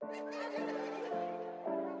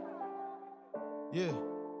Yeah.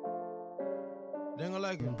 They ain't gonna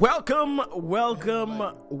like it. Welcome.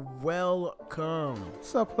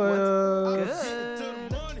 What's up, players?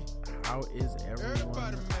 Good. How is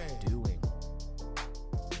everyone doing?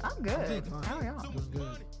 I'm good. How are y'all? Doing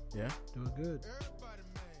good. Yeah. Doing good.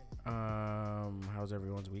 How's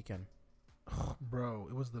everyone's weekend? Bro,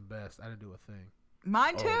 it was the best. I didn't do a thing.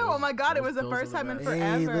 Mine too. Oh my god, it was the first time in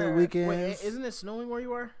forever. Weekends. Wait, isn't it snowing where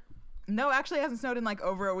you are? No, actually, it hasn't snowed in like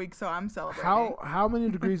over a week, so I'm celebrating. How many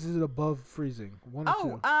degrees is it above freezing? One or two?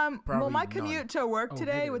 Well, Probably my none. commute to work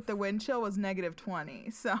today negative. with the wind chill was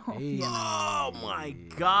 -20. So Hey. Oh my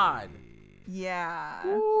god. yeah.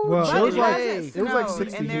 Well, But it was like hasn't it was like snowed,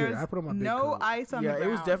 60 and here. there's I put on my big no coat. ice on Yeah, the it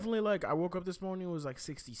ground. was definitely like I woke up this morning. It was like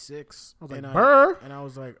 66. I was like, and "Brr." and I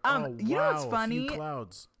was like, you know what's wow, funny? A few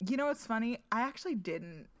clouds. You know what's funny? I actually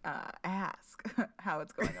didn't ask how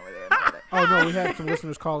it's going over there. Oh no, we had some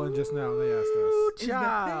listeners call in just now. And they asked us. Is the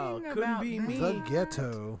Child, thing couldn't about be that- me. The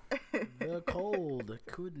ghetto. The cold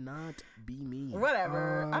could not be me.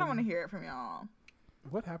 Whatever. I don't want to hear it from y'all.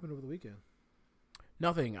 What happened over the weekend?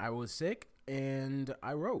 Nothing. I was sick and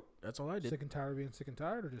I wrote. That's all I did. Sick and tired of being sick and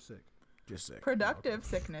tired, or just sick? Just sick. Productive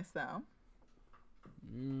sickness, though.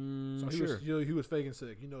 So Sure. he was faking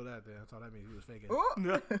sick. You know that, then. That's all that means. He was faking.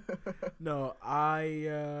 Ooh. No,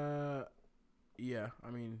 yeah, I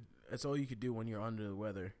mean, that's all you could do when you're under the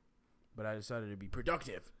weather. But I decided to be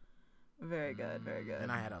productive. Very good. Very good.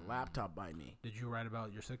 And I had a laptop by me. Did you write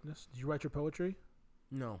about your sickness? Did you write your poetry?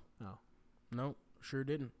 No. No. No, sure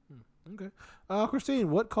didn't. Okay. Christine,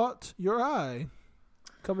 what caught your eye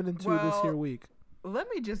coming into this here week? Let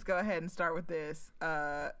me just go ahead and start with this.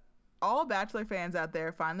 All Bachelor fans out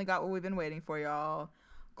there finally got what we've been waiting for, y'all.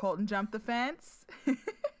 Colton jumped the fence.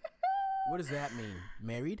 What does that mean?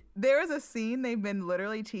 Married? There is a scene they've been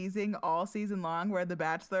literally teasing all season long where the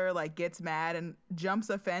Bachelor like gets mad and jumps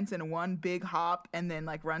a fence in one big hop and then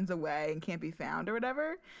like runs away and can't be found or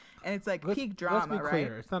whatever. And it's like peak drama, let's be right?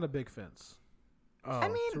 clear. It's not a big fence. Oh. I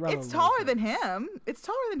mean, rather it's low taller than fence. him. It's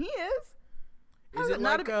taller than he is. Is How's it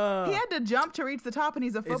not like he had to jump to reach the top, and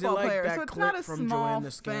he's a is it football like player, that so it's clip not a from small Joanne the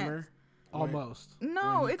Scammer? fence. Almost.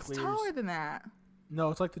 No, when he it's clears- taller than that.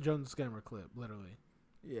 No, it's like the Jones Scammer clip, literally.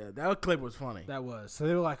 Yeah, that clip was funny. That was. So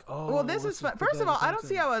they were like, oh. Well, this let's is fun. just put First that of all, in I don't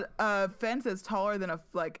see content. how a fence that's taller than a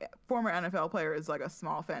like former NFL player is like a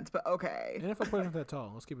small fence, but okay. NFL players aren't that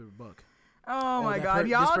tall. Let's keep it a buck. Oh my that God,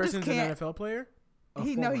 this y'all just person's an can't. NFL player?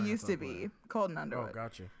 He former used to NFL be player. Colton Oh, Underwood.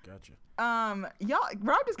 gotcha. Y'all,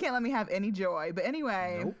 Rob just can't let me have any joy. But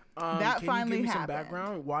anyway, Nope. that can finally you give me happened. some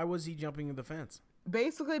background? Why was he jumping the fence?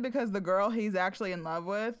 Basically, because the girl he's actually in love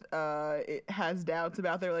with it has doubts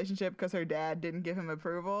about the relationship because her dad didn't give him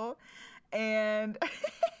approval. And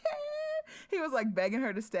he was like begging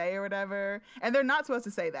her to stay or whatever. And they're not supposed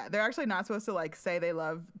to say that. They're actually not supposed to like say they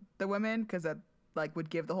love the women because that like would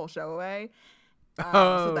give the whole show away.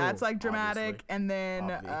 So that's like dramatic. Obviously. And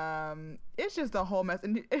then it's just a whole mess.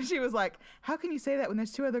 And she was like, how can you say that when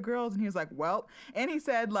there's two other girls? And he was like, well, and he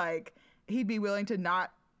said like he'd be willing to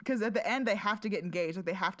not, because at the end they have to get engaged, like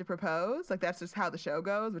they have to propose, like that's just how the show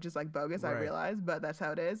goes, which is like bogus, I Right. realize, but that's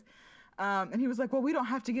how it is. And he was like, well, we don't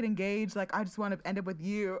have to get engaged, like I just want to end up with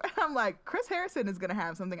you. And I'm like, Chris Harrison is gonna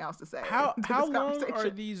have something else to say. How to how this long are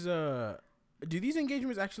conversation. these do these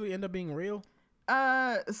engagements actually end up being real?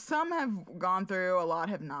 Some have gone through, a lot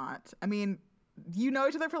have not. I mean, you know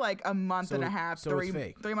each other for like a month and a half, so it's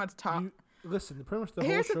fake. 3 months top. Listen, pretty much the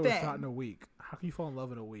Here's the whole show is thing. shot in a week. How can you fall in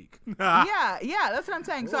love in a week? Yeah, that's what I'm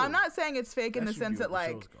saying. So Whoa. I'm not saying it's fake in That the should be sense that what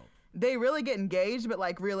the like show's called. they really get engaged, but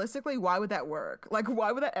like realistically, why would that work? Like,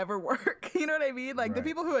 why would that ever work? You know what I mean? Like the Right.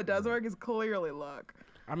 people who it does work is clearly luck.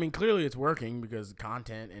 I mean, clearly it's working because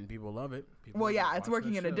content and people love it. People Well, yeah, it's watch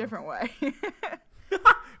working that in a show. different way.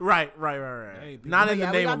 Right. Hey, people- Not in Yeah,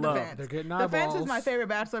 the we name got of the love. fence. They're getting The fence is eyeballs. my favorite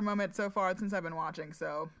Bachelor moment so far since I've been watching.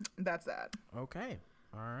 So that's that. Okay.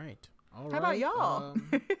 All right. All How about y'all?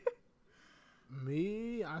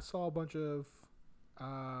 Me, I saw a bunch of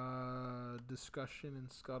discussion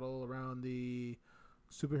and scuttle around the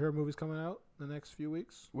superhero movies coming out the next few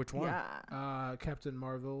weeks. Which one? Yeah. Captain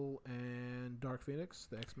Marvel and Dark Phoenix,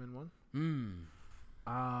 the X-Men one.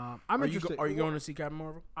 I'm I'm are interested. you going to see Captain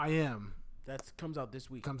Marvel? I am. That comes out this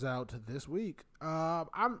week. Comes out this week. Am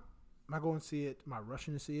I going to see it? Am I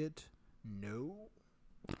rushing to see it? No.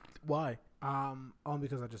 Why? Only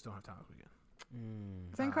because I just don't have time this weekend.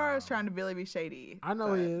 Sankara is trying to really be shady. I know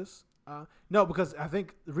but- he is. No, because I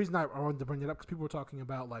think the reason I wanted to bring it up because people were talking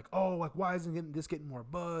about like, oh, like why isn't this getting more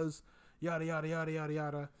buzz? Yada yada yada yada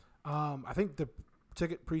yada. I think the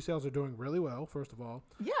ticket pre-sales are doing really well. First of all,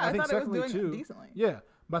 Yeah, I think thought it was secondly, doing too, decently. Yeah,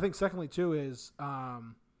 but I think secondly too is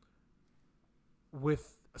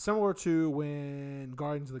with similar to when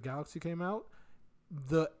Guardians of the Galaxy came out,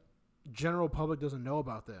 the general public doesn't know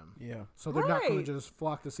about them. Yeah. So they're not going Right. to just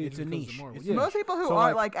flock to see It's it a because niche. of Marvel. It's- Yeah. Most people who So,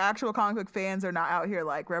 aren't like actual comic book fans are not out here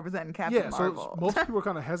like representing Captain Yeah, Marvel. so most people are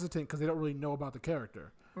kind of hesitant because they don't really know about the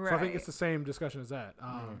character. So I think Right. it's the same discussion as that.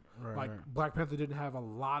 Right, Like right. Black Panther didn't have a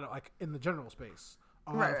lot of like in the general space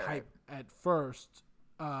a lot Right, of right, hype at first,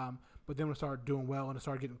 but then when it started doing well and it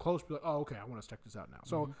started getting close, be like, oh okay, I want to check this out now.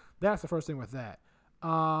 So that's the first thing with that.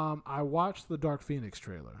 I watched the Dark Phoenix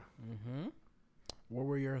trailer. Mm-hmm. What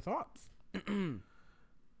were your thoughts?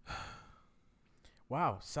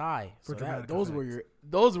 Wow, sigh. For So dramatic those were effect.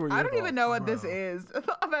 your. I don't even know what this Bro. is.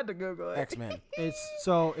 I've had to Google it. X-Men.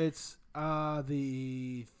 It's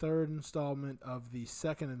the third installment of the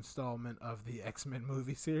second installment of the X-Men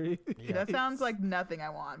movie series. Yeah. That sounds like nothing I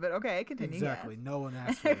want, but okay, continue. Exactly. yes. No one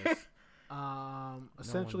asked for this.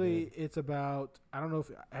 Essentially, did. it's about. I don't know if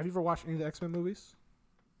have you ever watched any of the X-Men movies?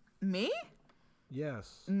 Me?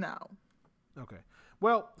 Yes. No. Okay.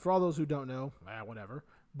 Well, for all those who don't know, whatever.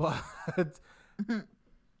 But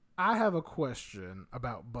I have a question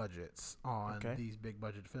about budgets on Okay. these big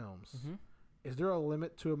budget films. Mhm. Is there a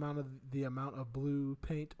limit to the amount of blue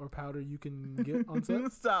paint or powder you can get on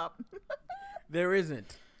set? Stop. There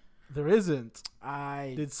isn't. There isn't.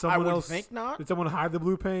 Did someone would else think not. Did someone hide the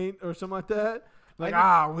blue paint or something like that? Like,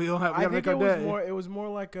 think- we don't have. We I gotta think make it our was day. more. It was more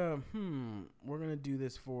like a we're gonna do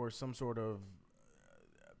this for some sort of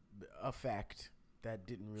effect that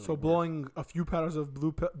didn't really. So work. blowing a few powders of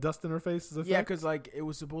blue dust in her face is a Yeah, effect? because like it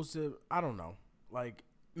was supposed to. I don't know. Like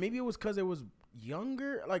maybe it was because it was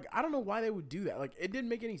younger. Like I don't know why they would do that. Like it didn't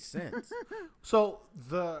make any sense. So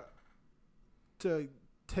to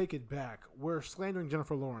take it back, we're slandering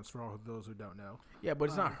Jennifer Lawrence for all of those who don't know. Yeah, but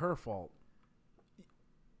it's not her fault.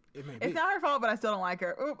 It may It's be. not her fault, but I still don't like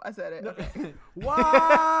her. Oop, I said it. Okay.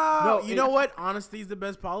 Wow. No, you know what? Honesty is the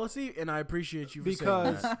best policy, and I appreciate you for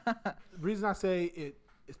Because saying that. the reason I say it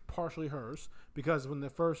is partially hers because when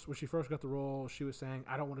she first got the role, she was saying,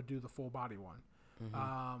 "I don't want to do the full body one."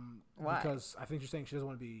 Why? Because I think she's saying she doesn't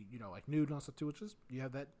want to be, like nude and stuff too, which is you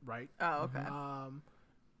have that right. Oh, okay.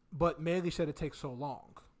 But Mandy said it takes so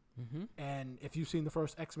long, Mm-hmm. and if you've seen the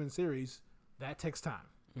first X-Men series, that takes time,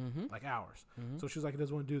 like hours. So she's like, it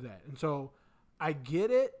doesn't want to do that, and so I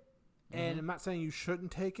get it. And I'm not saying you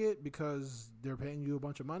shouldn't take it because they're paying you a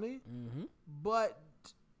bunch of money, but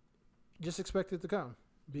just expect it to come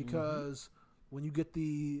because when you get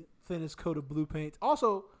the thinnest coat of blue paint,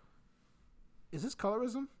 also, is this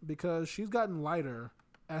colorism? Because she's gotten lighter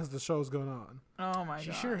as the show's going on. Oh my She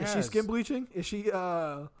god. sure Is she has. skin bleaching? Is she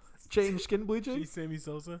changed skin bleaching? She's Sammy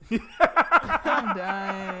Sosa. I'm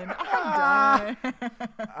done. I'm done.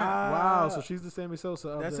 Wow, so she's the Sammy Sosa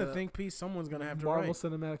of That's the a think piece someone's gonna have to Marvel write.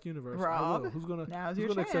 Cinematic Universe. I Rob, will. Who's gonna now's who's your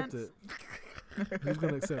gonna accept chance. it? Who's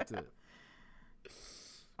gonna accept it?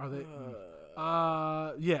 Are they?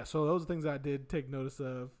 Yeah. So those are things I did take notice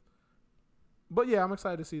of. But yeah, I'm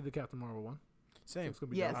excited to see the Captain Marvel one. Same. It's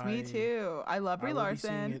gonna be Yes, dope. me too. I love Brie I will be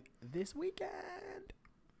seeing Larson. it this weekend.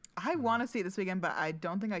 I want to see it this weekend, but I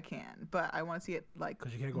don't think I can. But I want to see it like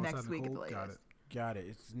 'Cause you can't go next outside in the week at the cold. Got latest. Got it.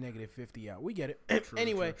 It's -50 out. We get it. True,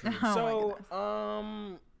 Anyway, true, true. Oh my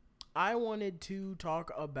so I wanted to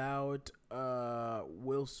talk about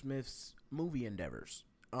Will Smith's movie endeavors.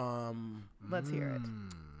 Let's hear it.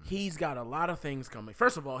 He's got a lot of things coming.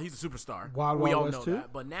 First of all, he's a superstar. Wild we Wild all West know too?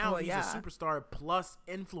 that. But now Well, he's yeah. a superstar plus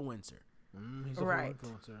influencer. He's a Right.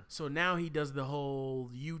 whole influencer. So now he does the whole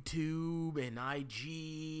YouTube and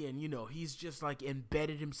IG, and he's just like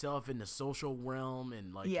embedded himself in the social realm,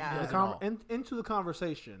 and like Yeah. he The does it all. into the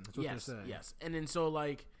conversation. That's what Yes, they're saying. yes, and then so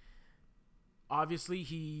like, obviously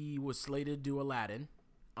he was slated to do Aladdin.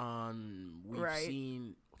 We've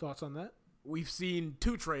Right. Thoughts on that? seen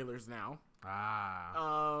 2 trailers now.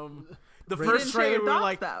 The You first didn't share trailer your we were thoughts,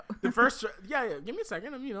 like, though. the first yeah. Give me a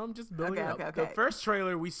second. I'm just building Okay, it up. okay, The okay. first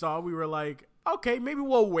trailer we saw, we were like, okay, maybe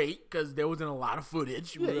we'll wait because there wasn't a lot of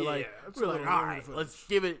footage. We were like, it's we were a like, little all limited right, footage.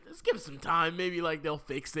 let's give it some time. Maybe like they'll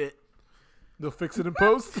fix it. They'll fix it in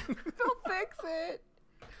post. They'll fix it.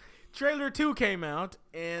 Trailer 2 came out,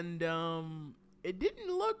 and it didn't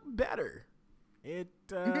look better. It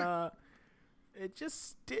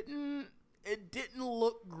just didn't. It didn't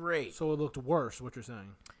look great. So it looked worse. What you're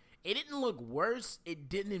saying? It didn't look worse. It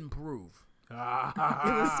didn't improve. It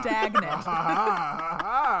was stagnant.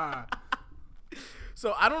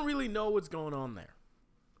 So I don't really know what's going on there.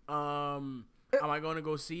 Am I going to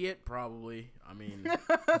go see it? Probably. I mean,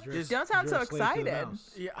 Don't sound so excited.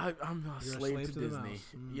 yeah, I'm a You're a slave slave to to the Disney.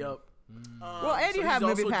 mouse. Yep. Well, and you so have he's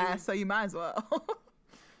Movie also Pass, doing- so you might as well.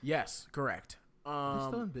 Yes, correct. Are they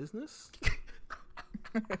still in business?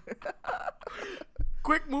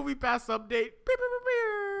 quick movie pass update.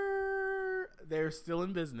 They're still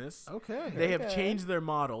in business. Okay. They have changed their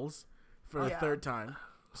models for a Yeah. third time.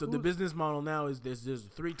 So the business model now is there's a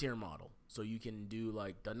 3-tier model. So you can do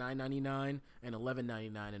like the $9.99 and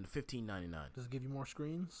 $11.99 and $15.99. Does it give you more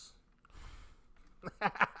screens?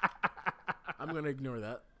 I'm gonna ignore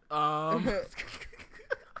that.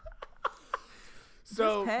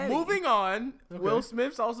 So Just petty. moving on, Okay. Will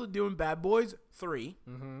Smith's also doing Bad Boys 3.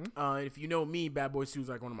 Mm-hmm. If you know me, Bad Boys 2 is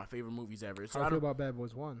like one of my favorite movies ever. So How I do you feel don't, about Bad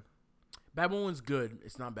Boys 1? Bad Boys 1's good.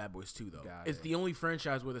 It's not Bad Boys 2 though. Got It's it. the only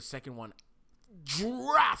franchise where the second one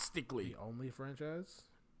drastically. The only franchise?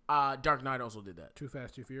 Dark Knight also did that. Too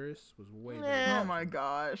Fast, Too Furious was way Nah. better. Oh my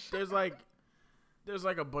gosh. There's like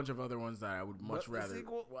a bunch of other ones that I would much The rather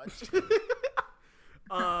sequel? watch.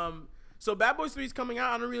 So Bad Boys 3 is coming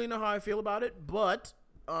out. I don't really know how I feel about it, but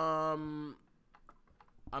I'm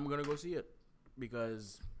gonna go see it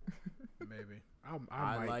because Maybe.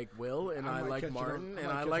 I might- like Will and I might like catch it Martin on- and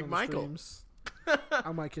I catch it like on the Michael. streams.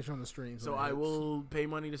 I might catch you on the streams. So when it I hits. will pay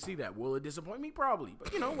money to see that. Will it disappoint me? Probably,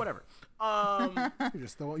 but whatever. You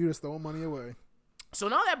just throwing money away. So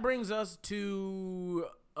now that brings us to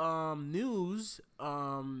news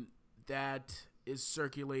that is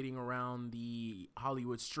circulating around the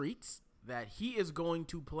Hollywood streets that he is going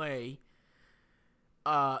to play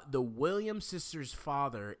the Williams sisters'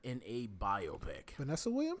 father in a biopic. Vanessa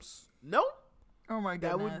Williams? Nope. Oh my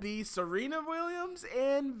goodness. That would be Serena Williams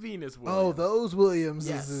and Venus Williams. Oh, those Williams.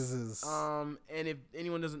 Yes. Is. And if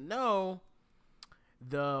anyone doesn't know,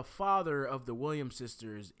 the father of the Williams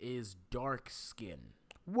sisters is dark skin.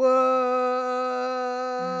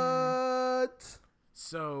 What?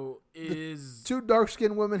 So is Two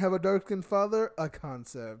dark-skinned women have a dark-skinned father? A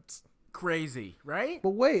concept. crazy, right? But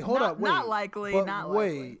wait, hold Not- up. Wait. not likely, But not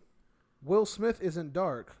wait. likely. Will Smith isn't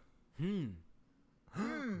dark.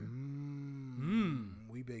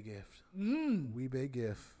 We big gift. We big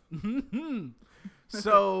gift.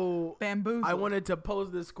 So Bamboozled. I wanted to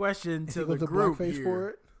pose this question Is to he the going to group blackface here. for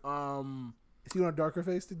it? Is he on a darker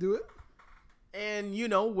face to do it? And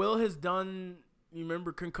Will has done. You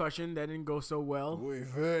remember Concussion? That didn't go so well. Oy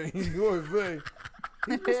vey. Oy vey.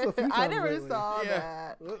 He's missed a few I times never lately. saw Yeah.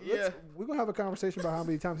 that. Yeah. We're going to have a conversation about how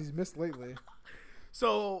many times he's missed lately.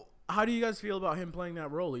 So how do you guys feel about him playing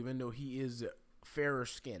that role, even though he is fairer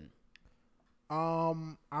skin?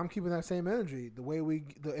 I'm keeping that same energy.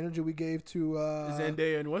 The energy we gave to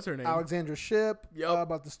Zendaya and what's her name? Alexandra Shipp Yep.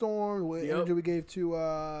 About the storm. The Yep. energy we gave to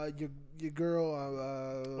your girl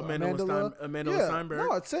Amanda Yeah, Steinberg.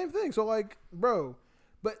 no, it's the same thing. So like, bro,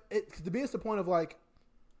 but to me, it's the point of like,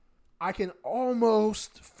 I can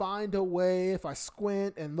almost find a way if I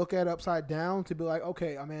squint and look at it upside down to be like,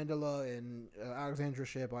 okay, Amanda and Alexandra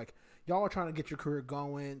Shipp, like y'all are trying to get your career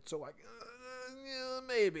going. So like, yeah,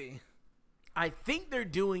 maybe. I think they're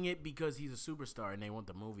doing it because he's a superstar and they want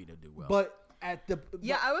the movie to do well. But at the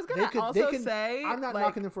Yeah, but I was gonna they could- also they can- say, I'm not like-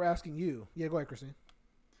 knocking them for asking you. Yeah, go ahead, Christine.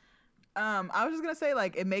 I was just gonna say,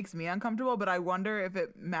 like, it makes me uncomfortable, but I wonder if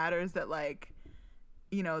it matters that, like,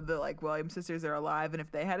 the like Williams sisters are alive, and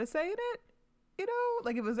if they had a say in it,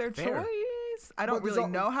 like it was their Fair. choice. I don't But there's really al-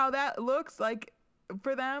 know how that looks like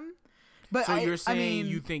for them. But so you're I saying mean,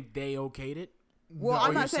 you think they okayed it? well, No,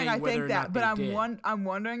 I'm you're not saying I saying whether think or that, not but they did. I'm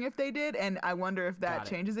wondering if they did, and I wonder if that Got it.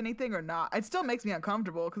 changes anything or not. It still makes me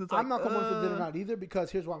uncomfortable because it's like I'm not going if they did or not either,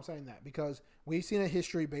 because here's why I'm saying that. Because we've seen a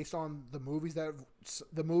history based on the movie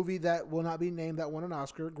that will not be named that won an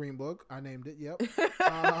Oscar, Green Book. I named it. Yep.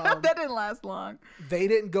 that didn't last long. They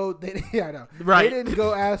didn't go. Yeah, I know. Right. They didn't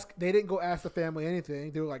go ask. They didn't go ask the family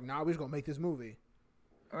anything. They were like, "Nah, we're just gonna make this movie."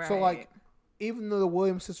 Right. So like, even though the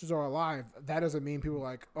Williams sisters are alive, that doesn't mean people are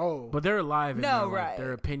like, "Oh." But they're alive and No, they're, like, right.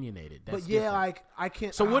 they're opinionated. That's but yeah, different. like I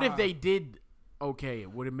can't. So what if they did okay?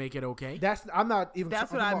 Would it make it okay? I'm not even.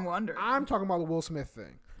 That's what talking I'm about- wondering. I'm talking about the Will Smith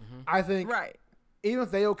thing. Mm-hmm. I think right. even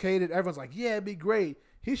if they okayed it, everyone's like, "Yeah, it'd be great."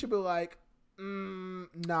 He should be like, "Nah,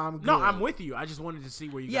 I'm good." No, I'm with you. I just wanted to see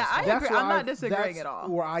where you Yeah, guys I felt. agree. where I'm not I've- disagreeing that's at all.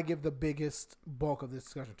 Where I give the biggest bulk of this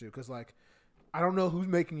discussion to, because like, I don't know who's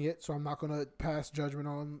making it, so I'm not going to pass judgment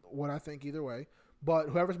on what I think either way. But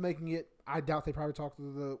whoever's making it, I doubt they probably talked to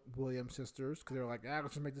the Williams sisters, because they're like,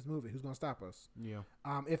 let's just make this movie. Who's going to stop us? Yeah.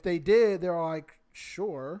 If they did, they're like,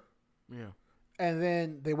 sure. Yeah. And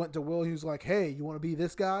then they went to Will. He was like, hey, you want to be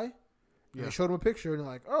this guy? And Yeah. they showed him a picture, and they're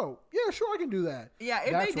like, oh, yeah, sure, I can do that. Yeah,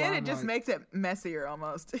 if That's they where did, I'm it just like- makes it messier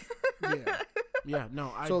almost. Yeah. Yeah.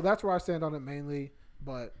 No, So that's where I stand on it mainly.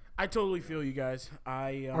 But I totally feel you guys.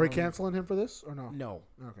 are we canceling him for this or no? No.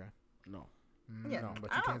 Okay. No. Yeah, No,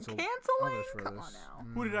 but I you don't canceled canceling. others for Come this. on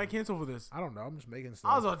now. Who did I cancel for this? I don't know. I'm just making I was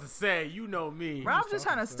stuff. about to say, you know me. Rob's just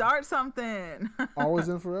trying to start something. Always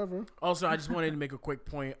and forever. Also, I just wanted to make a quick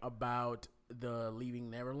point about the Leaving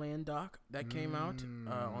Neverland doc that came out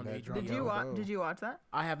on that HBO. dropped Did you out. watch? Did you watch that?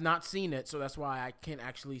 I have not seen it, so that's why I can't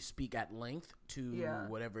actually speak at length to Yeah.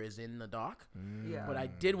 whatever is in the doc. Yeah. But I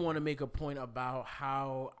did want to make a point about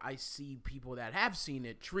how I see people that have seen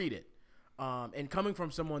it treat it. And coming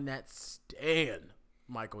from someone that stan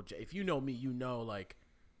Michael if you know me, you know, like,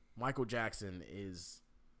 Michael Jackson is,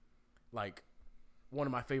 like, one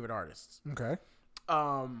of my favorite artists. Okay.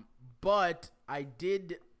 But I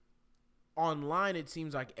did... Online, it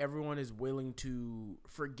seems like everyone is willing to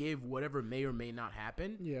forgive whatever may or may not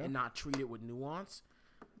happen and not treat it with nuance.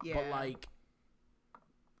 Yeah. But, like,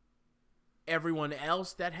 everyone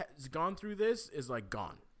else that has gone through this is, like,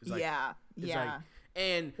 gone. It's like, yeah. it's Yeah. like,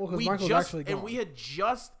 and Well, 'cause we Michael's just actually and gone. we had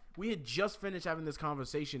just finished having this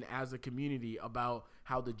conversation as a community about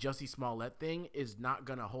how the Jussie Smollett thing is not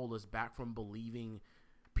gonna hold us back from believing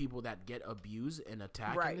people that get abused and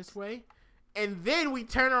attacked in Right. this way. And then we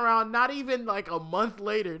turn around, not even like a month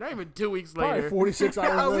later, not even 2 weeks Probably later. 46 A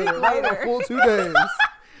hours week later. later. A full 2 days.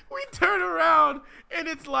 We turn around and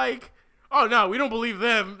it's like, oh no, we don't believe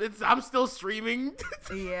them. I'm still streaming.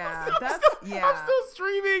 Yeah. I'm still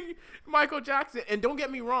streaming Michael Jackson. And don't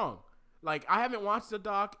get me wrong, like, I haven't watched the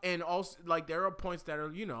doc, and also, like, there are points that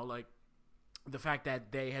are, you know, like the fact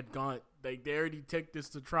that they had gone, like, they already took this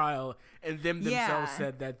to trial, and them themselves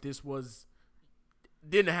said that this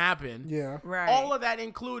didn't happen. Yeah. Right. All of that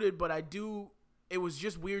included, but it was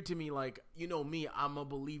just weird to me. Like, you know me, I'm a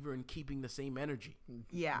believer in keeping the same energy.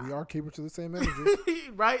 Yeah. We are keepers to the same energy.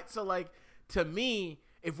 Right? So, like, to me,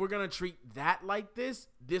 if we're going to treat that like this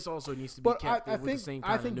also needs to be kept with the same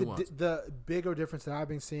kind of nuance. The bigger difference that I've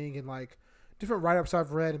been seeing in, like, different write-ups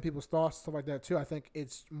I've read and people's thoughts, stuff like that, too, I think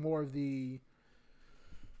it's more of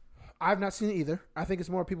I've not seen it either. I think it's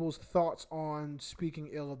more people's thoughts on speaking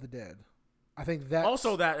ill of the dead. I think that's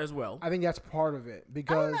also that as well. I think that's part of it I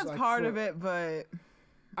because think that's part of it, but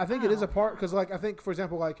I think it is a part because, like, I think, for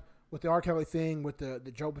example, like with the R. Kelly thing, with the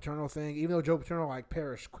Joe Paterno thing, even though Joe Paterno, like,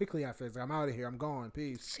 perished quickly after this, like, I'm out of here, I'm gone,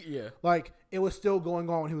 peace. Yeah. Like, it was still going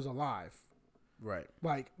on when he was alive. Right.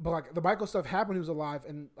 Like, but, like, the Michael stuff happened when he was alive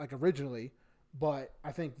and, like, originally, but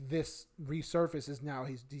I think this resurfaces now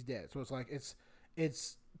he's dead. So it's like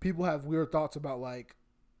it's people have weird thoughts about, like,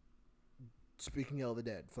 speaking ill of the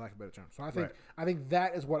dead, for lack of a better term. So I think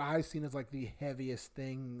that is what I've seen as, like, the heaviest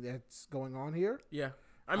thing that's going on here. Yeah.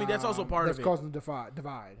 I mean, that's also part of it. That's causing the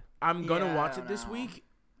divide. I'm going to Yeah, watch I it this know. week,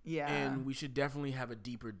 yeah. and we should definitely have a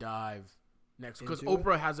deeper dive next because Into it?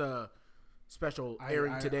 Oprah has a special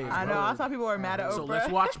airing today. as I know. well. I saw people were mad at Oprah. So let's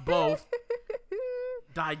watch both,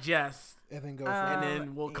 digest, And then go and from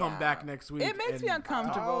then we'll come yeah. back next week. It makes me and-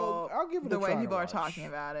 uncomfortable I'll give it the a way try to people are watch. talking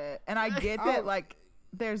about it. And I get that, like,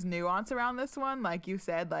 there's nuance around this one. Like you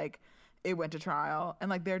said, like, it went to trial.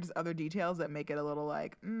 And, like, there are just other details that make it a little,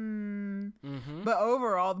 like, Mhm. But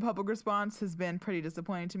overall, the public response has been pretty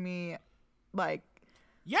disappointing to me. Like,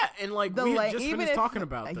 Yeah, and like the we had just even finished if, talking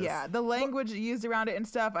about this. Yeah, the language used around it and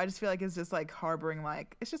stuff, I just feel like it's just, like, harboring,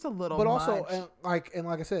 like, it's just a little But much. also, and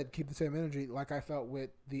like I said, keep the same energy. Like I felt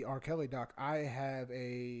with the R. Kelly doc, I have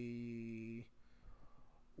a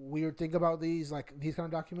weird thing about these kind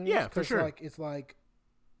of documentaries. Yeah, for 'Cause, sure. Like it's like,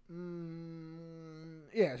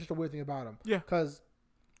 yeah, it's just a weird thing about them. Yeah. Because,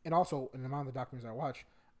 and also in the amount of the documentaries I watch,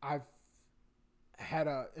 I've had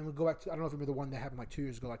and we go back to, I don't know if you remember the one that happened like 2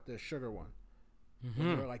 years ago, like the sugar one. When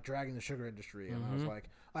they were like dragging the sugar industry, and I was like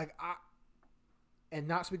and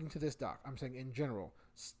not speaking to this doc, I'm saying in general,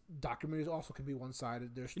 documentaries also can be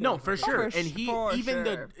one-sided. There's No, for sure. For And he for even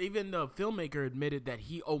sure. even the filmmaker admitted that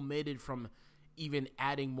he omitted from even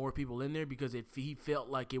adding more people in there because he felt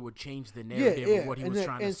like it would change the narrative of what he was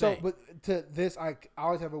trying to say. But to this, I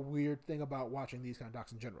always have a weird thing about watching these kind of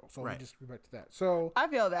docs in general. So Right. we just go back to that. So I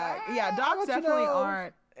feel that. Yeah, I'll docs let you definitely know,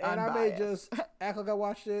 aren't and unbiased. I may just act like I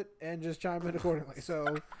watched it and just chime in accordingly. So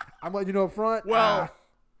I'm letting you know up front. Well,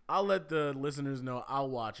 I'll let the listeners know. I'll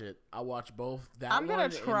watch it. I'll watch both. That I'm one gonna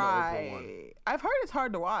and the Oprah one. try. I've heard it's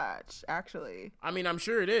hard to watch, actually. I mean, I'm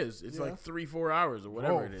sure it is. It's Yeah. like 3-4 hours or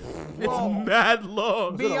whatever Whoa. it is. Whoa. It's mad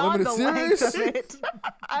long. Be- it a Beyond the limited length of series? it,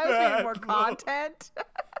 I was thinking more Bad content.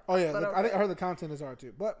 oh yeah, but look, okay. I heard the content is hard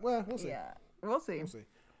too. But well, we'll see. Yeah, we'll see. We'll see.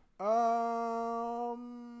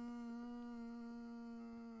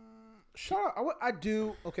 Shout out. I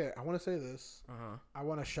do. Okay, I want to say this. I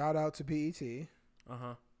want to shout out to BET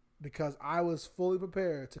because I was fully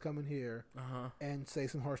prepared to come in here and say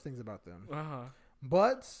some harsh things about them.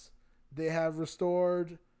 But they have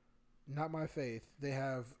restored, not my faith. They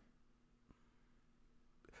have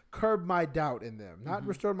curb my doubt in them, not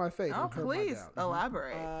restore my faith. Oh, and curb my please doubt.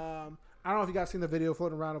 elaborate. I don't know if you guys seen the video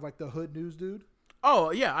floating around of like the hood news dude.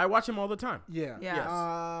 Oh yeah, I watch him all the time. Yeah.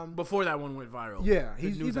 Yeah. Yes. Before that one went viral. Yeah,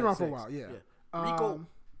 His he's news been at around for a 6. while. Yeah. Rico.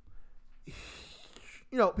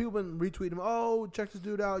 You know, people been retweeting him. Oh, check this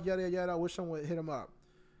dude out. Yada yada. I wish someone would hit him up.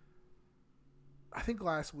 I think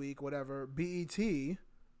last week, whatever, BET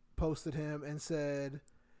posted him and said,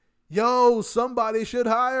 "Yo, somebody should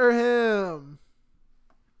hire him."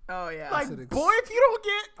 Oh yeah. Like, said, boy, if you don't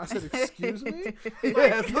get, I said, "Excuse me."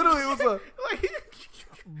 Yeah, literally, it was a like,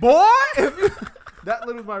 boy. If you, that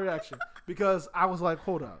literally was my reaction because I was like,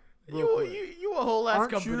 "Hold up, real quick. you a whole ass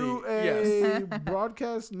Aren't company. you Yes, a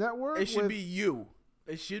broadcast network? it should with- be you.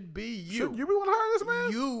 It should be you. Should you be want to hire this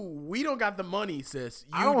man? You. We don't got the money, sis.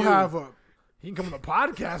 You I don't do. have a. He can come on the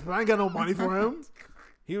podcast, but I ain't got no money for him.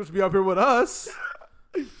 He was to be up here with us.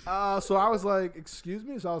 So I was like, "Excuse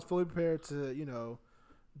me." So I was fully prepared to,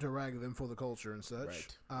 drag them for the culture and such,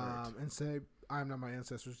 Right. and say, "I am not my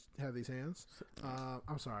ancestors have these hands."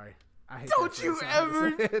 I'm sorry. I hate. Don't that you phrase, so I had to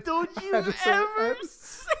ever, say it. don't I you had to say ever it.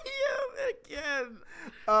 say it again.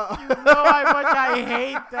 Uh, You know how much I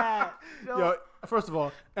hate that. Yo, first of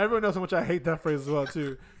all, everyone knows how much I hate that phrase as well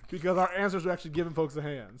too, because our answers are actually giving folks the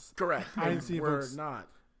hands. Correct. I didn't see We're folks- not.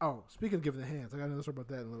 Oh, speaking of giving the hands, I got another story about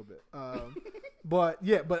that in a little bit. But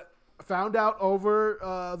found out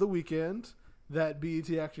over the weekend that BET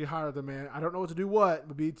actually hired the man. I don't know what to do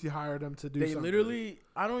but BET hired him to do They something. literally,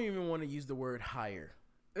 I don't even want to use the word hire.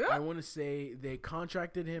 I want to say they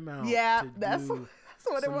contracted him out Yeah, to that's do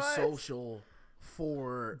what it some was. social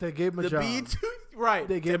for They gave him a the job. BET. Right.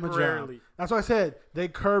 They gave him a job. temporarily. That's what I said. They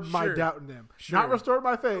curbed my Sure. doubt in them. Sure. Not restored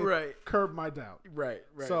my faith. Right. Curbed my doubt. Right.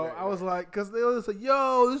 So right, I was like, because they always say,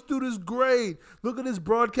 "Yo, this dude is great. Look at his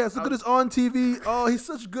broadcast. Look at this on TV. Oh, he's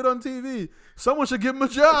such good on TV. Someone should give him a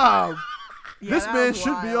job." Yeah, this that man was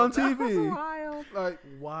should be on wild. That TV. was wild. Like,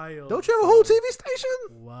 wild. don't you have a whole TV station?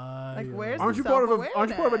 Wild. Like, where's Aren't the you part of a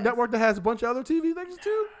self-awareness? network that has a bunch of other TV things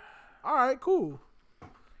too? All right, cool.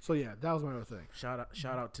 So yeah, that was my other thing. Shout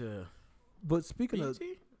out to But speaking of,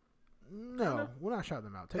 BET? no, we're not shouting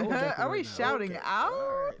them out. Take it back Are we right now. shouting Okay.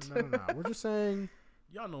 out? No. We're just saying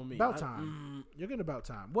Y'all know me. about time. You're getting about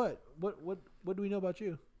time. What do we know about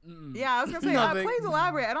you? Yeah, I was gonna say, Nothing. please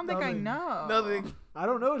elaborate. I don't think I Nothing. know. Nothing. I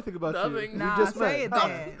don't know anything about Nothing. you. Nah, We just say met.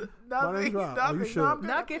 it then. My name's Rob. Oh, you Nothing. should. No, I'm good.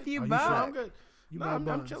 Knock if you Oh, you No, should. bow. I'm good. You No, mad I'm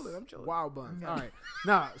buns. chilling. I'm chilling. Wild buns. Okay. All right.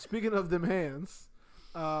 Now, speaking of them hands,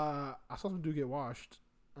 I saw some dude get washed.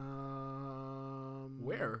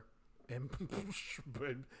 Where?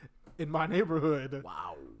 In my neighborhood.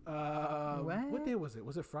 Wow. What day was it?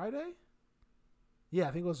 Was it Friday? Yeah,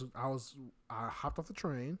 I think it was. I hopped off the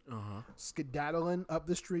train, skedaddling up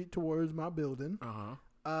the street towards my building.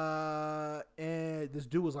 And this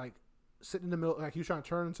dude was like sitting in the middle, like he was trying to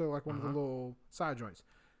turn into like one of the little side joints.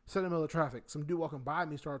 Sitting in the middle of traffic. Some dude walking by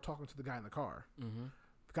me started talking to the guy in the car.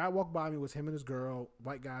 The guy walked by me, was him and his girl,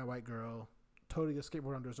 white guy, white girl, totally a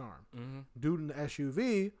skateboard under his arm. Dude in the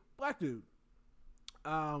SUV, black dude.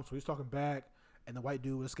 So he's talking back, and the white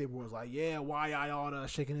dude with the skateboard was like, "Yeah, why I oughta,"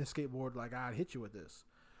 shaking his skateboard like I'd hit you with this.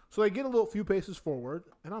 So they get a few paces forward,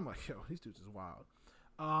 and I'm like, "Yo, these dudes is wild."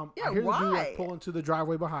 I hear the dude why? like pull into the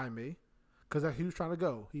driveway behind me because he was trying to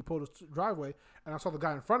go. He pulled his driveway, and I saw the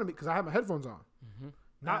guy in front of me because I had my headphones on.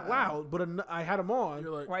 Not loud, but I had them on.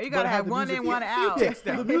 You're like, Why you But gotta I had have the one music- in, one out?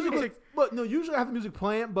 Yeah, the music was, but no, usually I have the music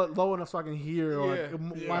playing, but low enough so I can hear like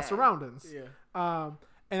my Yeah. surroundings. Yeah.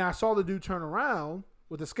 And I saw the dude turn around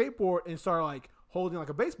with the skateboard and start like holding like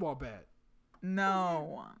a baseball bat.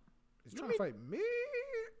 No. He's trying to fight me.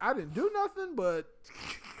 I didn't do nothing, but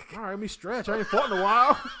all right, let me stretch. I ain't fought in a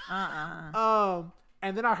while.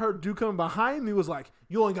 And then I heard dude coming behind me was like,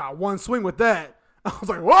 "You only got one swing with that." I was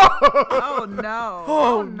like, "Whoa!" Oh no.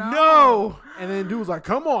 Oh no! And then dude was like,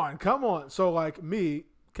 "Come on, come on." So like me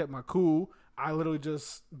kept my cool. I literally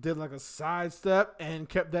just did like a sidestep and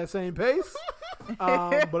kept that same pace.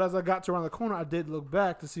 But as I got to around the corner, I did look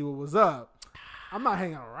back to see what was up. I'm not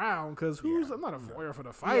hanging around because I'm not a voyeur for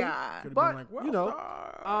the fight. Yeah. Could've But been like, well, you know,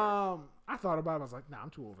 I thought about it. I was like, "Nah, I'm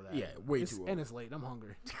too over that." Yeah, way It's- too over. And it's late. I'm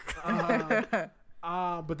hungry.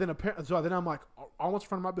 But then apparently, so then I'm like almost in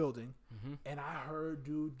front of my building, and I heard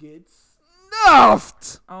dude get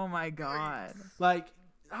snuffed. Oh my god. Like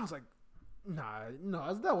I was like,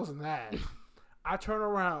 no, that wasn't that. I turn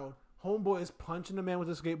around, homeboy is punching the man with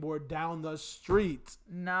the skateboard down the street.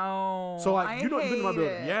 No. So like I you've been to my hate building,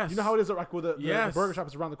 it. Yes. You know how it is like with the Yes. burger shop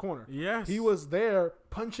is around the corner. Yes. He was there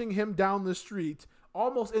punching him down the street,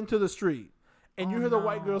 almost into the street, and you hear the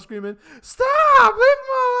white girl screaming, "Stop! Leave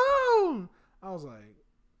him alone!" I was like,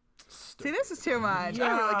 See, this is too much.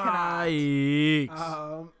 I really cannot.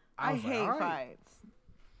 Yikes. I was like, hate all right. fights.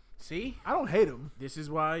 See, I don't hate them. this is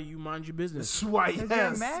why you mind your business. That's why, Because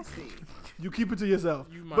yes. you're messy. You keep it to yourself.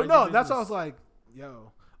 You But mind no, your that's why I business. was like,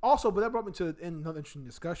 yo. Also, but that brought me to another interesting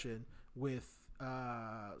discussion with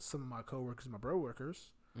some of my coworkers, my bro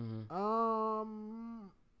workers. Mm-hmm.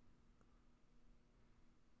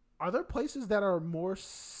 Are there places that are more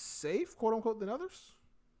safe, quote unquote, than others?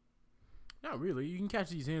 Not really. You can catch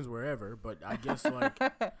these hands wherever, but I guess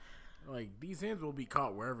like these hands will be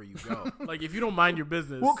caught wherever you go. Like if you don't mind your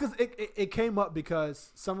business. Well, because it came up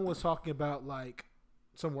because someone was talking about like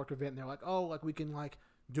some work event, and they're like, oh, like we can like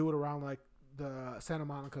do it around like the Santa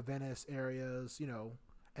Monica, Venice areas, you know,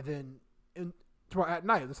 and then at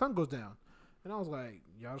night the sun goes down, and I was like,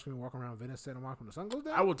 y'all just gonna be walking around Venice, Santa Monica when the sun goes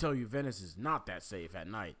down? I will tell you, Venice is not that safe at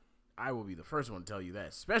night. I will be the first one to tell you that,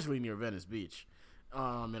 especially near Venice Beach.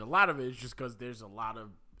 And a lot of it is just because there's a lot of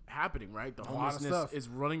happening, right? The A lot of homelessness stuff. is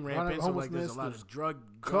running rampant. So like, there's a lot Homelessness, of drug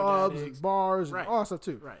clubs, addicts. and bars, Right. and all that stuff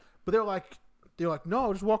too. Right. But they're like,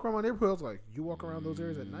 no, just walk around my neighborhood. I was like, you walk around those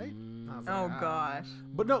areas at night? And I was Oh like, gosh.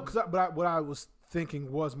 But no, because what I was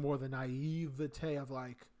thinking was more the naivete of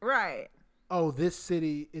like, Right. oh, this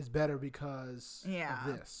city is better because Yeah.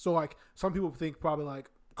 of this. So like, some people think probably like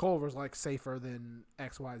Culver's like safer than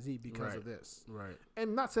XYZ because of this. Right.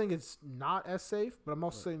 And not saying it's not as safe, but I'm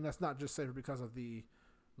also saying that's not just safer because of the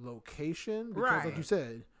location. Because like Right. you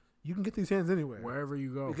said, you can get these hands anywhere. Wherever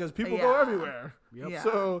you go. Because people go Yeah. everywhere. Yep. Yeah.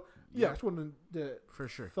 So yeah, Yep. I just wanted the For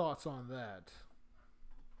sure. thoughts on that.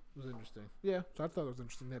 It was interesting. Yeah, so I thought it was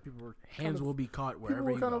interesting that people were Hands will be caught people wherever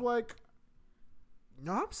were you kind go. of like,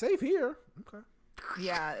 no, I'm safe here. Okay.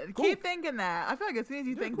 Yeah. Cool. Keep thinking that. I feel like as soon as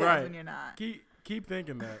you think that, Right. then you're not. Keep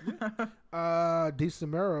thinking that.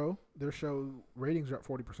 DeSamero, their show ratings are up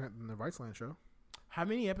 40% than the Viceland show. How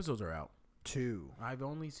many episodes are out? 2. I've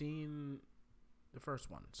only seen the first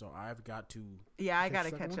one, so I've got to Yeah, I Catch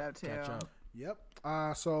gotta the catch second up too. catch up.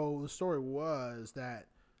 Yep. So the story was that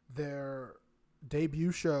their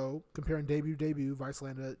debut show, comparing debut,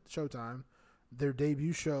 Viceland to Showtime, their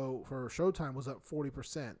debut show for Showtime was up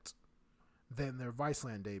 40% than their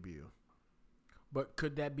Viceland debut. But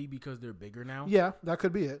could that be because they're bigger now? Yeah, that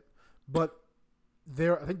could be it. But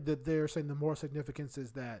I think that they're saying the more significance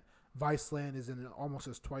is that Viceland is in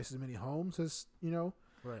almost twice as many homes as,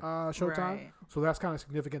 Right. Showtime. Right. So that's kind of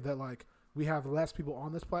significant that like we have less people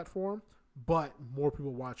on this platform, but more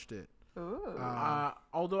people watched it. Ooh.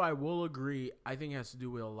 Although I will agree, I think it has to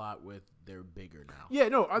do with a lot with they're bigger now. Yeah,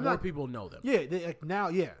 no, I'm More not. people know them. Yeah, they, like now,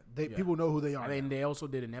 yeah, people know who they are. I mean, now. they also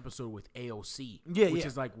did an episode with AOC, Yeah, which yeah.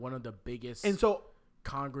 is like one of the biggest And so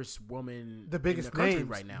congresswoman the biggest in the country names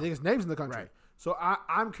right now. the biggest names in the country. Right. So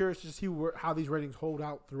I'm curious to see how these ratings hold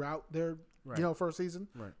out throughout their Right. first season.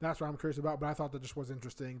 Right. That's what I'm curious about. But I thought that just was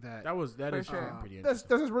interesting that That For is sure. pretty that's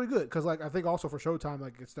interesting. just really good because like I think also for Showtime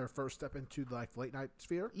like it's their first step into like late night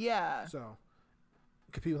sphere. Yeah. So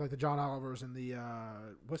compete with like the John Olivers and the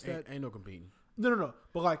what's that? Ain't no competing. No.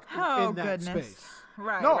 But like Oh, in that goodness. space.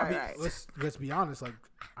 Right. No, right, I mean right. let's be honest. Like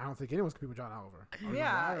I don't think anyone's competing with John Oliver. I don't know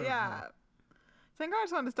why, or Yeah. no. Sankara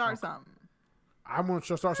just wanted to start something. I'm gonna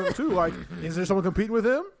start something too. Like, is there someone competing with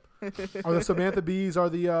him? Are the Samantha Bees? Are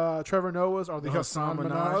the Trevor Noahs? Are the Hassan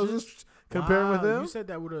Minajs comparing with them? You said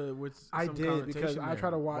that with I some did because connotation I there. try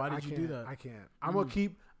to watch. Why did you do that? I can't. I'm gonna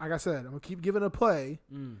keep. Like I said, I'm gonna keep giving a play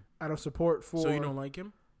out of support for. So you don't like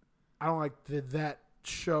him? I don't like that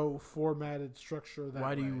show formatted structure. That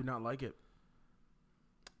Why do way. you not like it?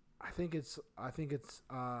 I think it's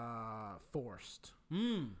forced. The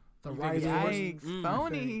You think writing. it's Yikes. Mm.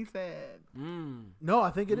 Phony, I think- he said. No, I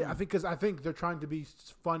think it. I think because I think they're trying to be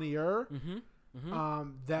funnier. Mm-hmm.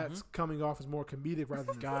 That's coming off as more comedic rather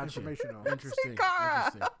than Gotcha. informational. Interesting. Sankara.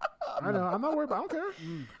 Interesting. I know. I'm not worried about. I don't care.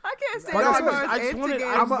 I can't say Like I said, Sankara's I just wanted-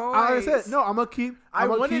 instigating Like I said, voice. no. I'm gonna keep. I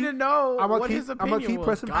I'ma wanted keep, to know I'ma what keep, his I'ma opinion keep was.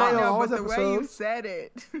 pressing God. play I on know, all but his the way you episodes said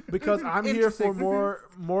it. because I'm here for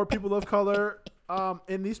Interesting. more people of color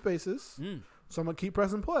in these spaces. Mm. So I'm gonna keep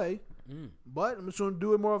pressing play, but I'm just gonna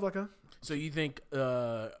do it more of like a So you think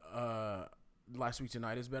Last Week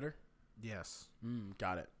Tonight is better? yes.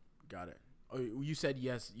 Got it. Oh, you said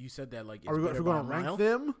yes. You said that like it's Are we better going by to a rank mile?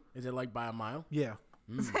 them? Is it like by a mile? Yeah.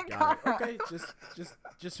 Got it. Okay, just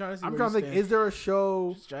trying to see. I'm where trying to you think. stand. Is there a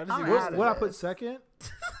show? Just trying to see I'm where out you of What I it. put second?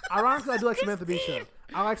 Ironically, I do like Samantha Bee show.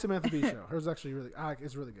 I like Samantha Bee show. Hers is actually really.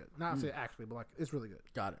 It's really good. Not say actually, but like it's really good.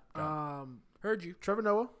 Got it. Heard you. Trevor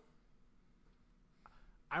Noah.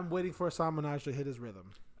 I'm waiting for Hassan Minaj to hit his rhythm.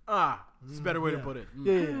 It's a better way to Yeah. put it.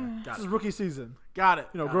 Yeah. Got This it. is rookie season. Got it.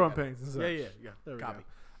 Got growing it. pains and such. Yeah. There we Copy. go.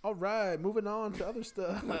 All right, moving on to other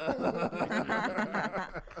stuff.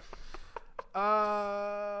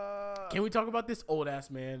 Can we talk about this old ass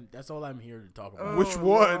man? That's all I'm here to talk about. Which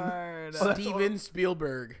one? Lord. Steven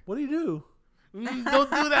Spielberg. What do you do? Don't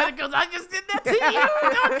do that because I just did that to you.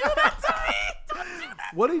 Don't do that to me. Don't do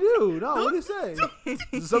that. What do you do? No, what do you say? Is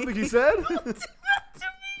it something he said? Don't do that to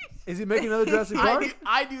me. Is he making another Jurassic Park?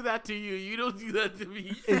 I do that to you. You don't do that to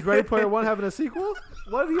me. Is Ready Player One having a sequel?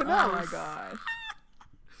 What do you know? Oh my gosh.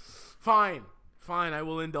 Fine. I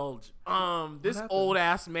will indulge. This happened? old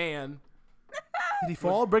ass man Did he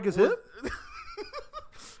fall? Break his hip?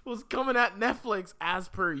 was coming at Netflix as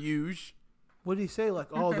per usual. What did he say? Like,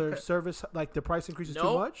 oh, their service, like the price increase is too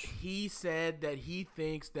much? He said that he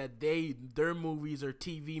thinks that their movies are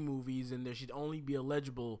TV movies and they should only be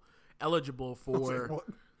eligible for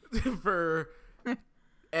for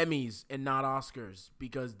Emmys and not Oscars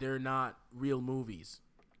because they're not real movies.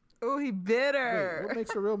 Oh, he Wait, bitter. what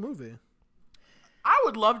makes a real movie? I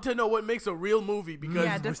would love to know what makes a real movie because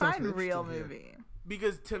Yeah, sounds define interesting real here. movie.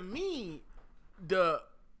 because to me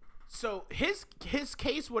his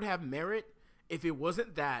case would have merit if it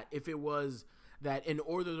wasn't that that in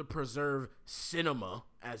order to preserve cinema,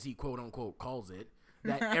 as he quote unquote calls it,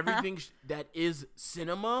 that everything that is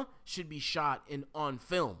cinema should be shot on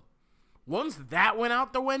film. Once that went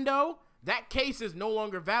out the window, that case is no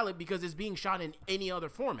longer valid because it's being shot in any other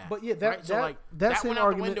format. But yeah, right? that same went out the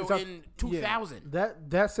argument window is up- in 2000. Yeah,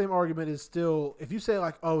 that same argument is still. If you say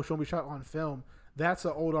like, "Oh, should be shot on film," that's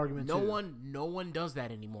an old argument. No too. one does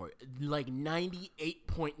that anymore. Like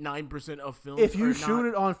 98.9% of films. If you are shoot not,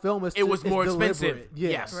 it on film, it was more expensive. deliberate. Yeah.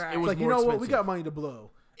 Yes, Right. it was Like, you more know what? expensive. We got money to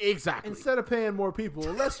blow. Exactly. Instead of paying more people,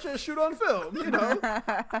 let's just shoot on film. You know.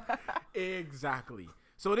 Exactly.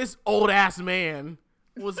 So this old ass man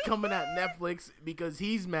was coming at Netflix because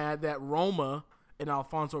he's mad that Roma and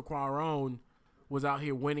Alfonso Cuarón was out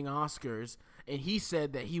here winning Oscars, and he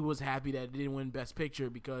said that he was happy that it didn't win Best Picture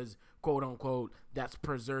because, quote unquote, that's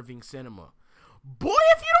preserving cinema. Boy,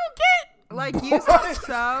 if you don't get Like, you sound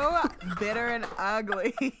so bitter and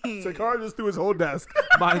ugly. Sankara just threw his whole desk,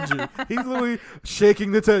 mind you. He's literally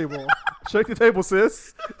shaking the table. Shake the table,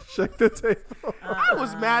 sis. Shake the table. I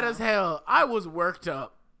was mad as hell. I was worked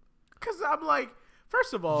up because I'm like,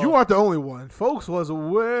 first of all, You aren't the only one. Folks was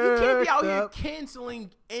worked you can't be out here up.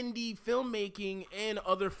 canceling indie filmmaking and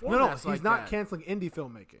other formats No, like he's not that. canceling indie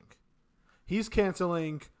filmmaking. He's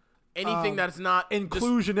canceling Anything that's not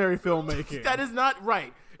inclusionary filmmaking. that is not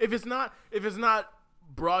right. If it's not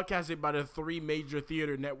broadcasted by the three major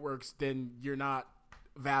theater networks, then you're not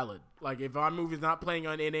valid. Like if our movie's not playing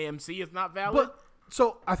on NAMC, it's not valid. But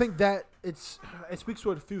so I think that it speaks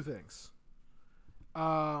to a few things.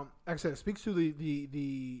 Like I said, it speaks to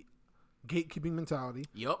the gatekeeping mentality.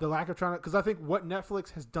 Yep. The lack of trying to, because I think what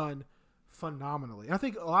Netflix has done phenomenally, and I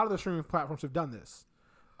think a lot of the streaming platforms have done this.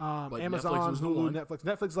 But Amazon, Netflix was the Hulu, one.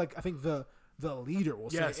 Netflix, like I think the leader, we'll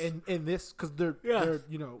Yes. say, in this, because they're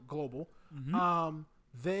global. Mm-hmm.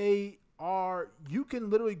 They are. You can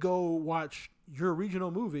literally go watch your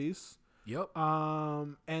regional movies. Yep.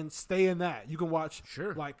 And stay in that. You can watch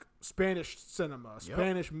Sure. like Spanish cinema,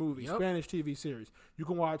 Spanish movies, Yep. Spanish TV series. You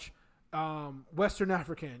can watch Western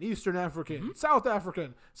African, Eastern African, Mm-hmm. South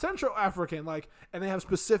African, Central African, like, and they have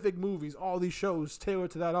specific movies, all these shows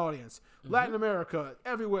tailored to that audience. Mm-hmm. Latin America,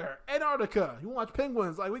 everywhere. Antarctica, you want to watch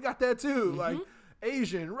penguins, like we got that too. Mm-hmm. Like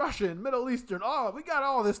Asian, Russian, Middle Eastern, we got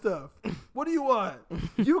all this stuff. What do you want?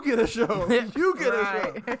 You get a show. You get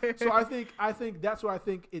a Right. show. So I think that's what I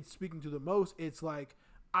think it's speaking to the most. It's like,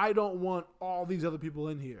 I don't want all these other people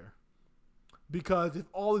in here, because if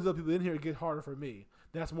all these other people in here, it gets harder for me.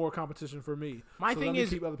 That's more competition for me. My So thing let me is,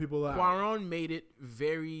 keep other people out. Cuarón made it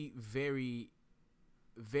very, very,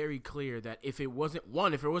 very clear that if it wasn't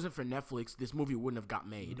for Netflix, this movie wouldn't have got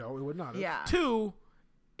made. No, it would not. Yeah. Two,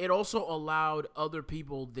 it also allowed other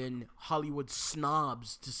people than Hollywood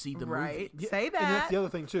snobs to see the Right. movie. Say that. And that's the other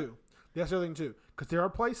thing too. Because there are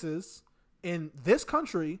places in this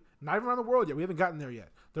country, not even around the world yet. We haven't gotten there yet.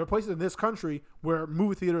 There are places in this country where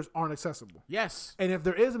movie theaters aren't accessible. Yes. And if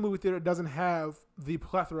there is a movie theater, it doesn't have the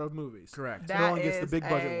plethora of movies. Correct. It That only gets the is big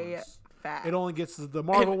budget a ones. fact. It only gets the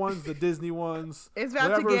Marvel ones, the Disney ones. It's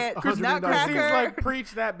about to whatever's get $100 million. Nutcracker. Seems like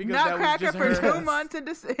preach that because that was Nutcracker just for heard. 2 months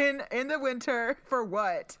in the winter for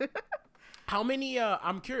what? How many?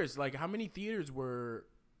 I'm curious. Like, how many theaters were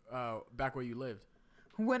back where you lived?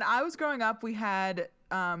 When I was growing up, we had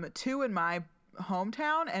 2 in my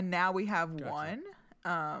hometown, and now we have one.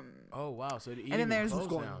 Oh wow! So And then there's closed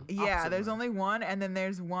down. Yeah, there's only one, and then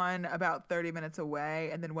there's one about 30 minutes away,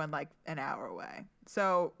 and then one like an hour away.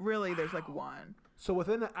 So really, there's like one. So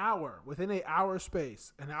within an hour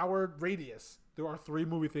space, an hour radius, there are 3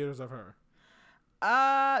 movie theaters of her.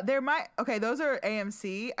 There might. Okay, those are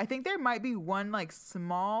AMC. I think there might be one like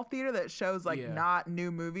small theater that shows like not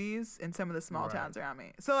new movies in some of the small towns around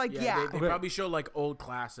me. So like They probably show like old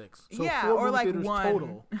classics. So yeah, 4 or movie like theaters one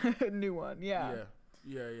total. new one. Yeah.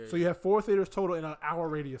 So you have 4 theaters total in an hour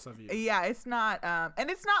radius of you. Yeah, it's not, and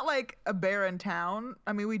it's not like a barren town.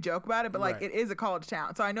 I mean, we joke about it, but like it is a college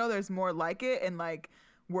town. So I know there's more like it and like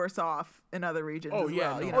worse off in other regions. As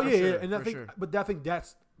well, no, you know? Yeah. And I think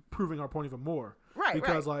that's proving our point even more. Right.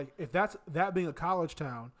 Because like if that being a college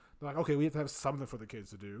town, they're like, okay, we have to have something for the kids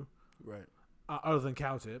to do. Right. Other than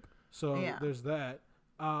cow tip. So there's that.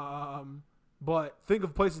 But think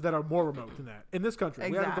of places that are more remote than that. In this country,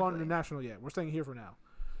 we haven't gone international yet. We're staying here for now.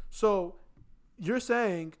 So you're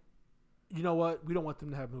saying, you know what? We don't want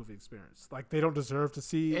them to have movie experience. Like they don't deserve to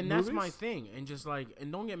see And movies? that's my thing. And just like,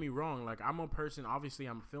 and don't get me wrong. Like I'm a person, obviously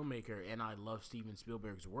I'm a filmmaker and I love Steven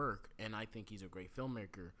Spielberg's work. And I think he's a great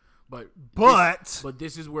filmmaker. But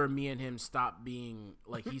this is where me and him stop being,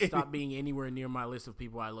 like he stopped being anywhere near my list of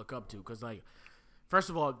people I look up to. Because like, first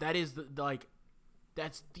of all, that is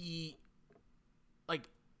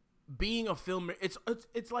being a filmmaker,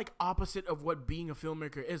 it's like opposite of what being a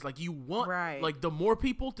filmmaker is. Like you want, like the more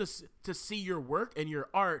people to see your work and your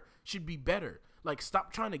art should be better. Like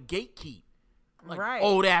stop trying to gatekeep. Like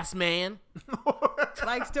old ass man.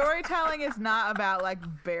 Like storytelling is not about like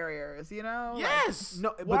barriers, you know? Yes.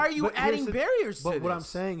 No. Why are you adding barriers to this? But what I'm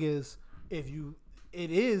saying is, it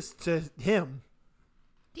is to him.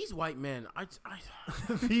 These white men,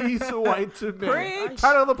 These white men. Preach.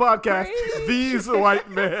 Title of the podcast: Preach. These white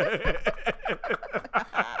men.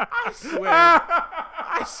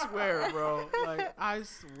 I swear, bro. Like I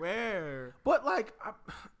swear. But like,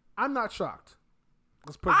 I'm not shocked.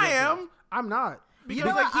 Let's put. I am. I'm not. You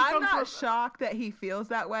know what? I'm not shocked that he feels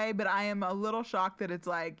that way, but I am a little shocked that it's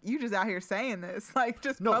like you just out here saying this, like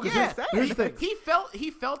just publicly saying here's the this. thing. He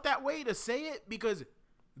felt that way to say it because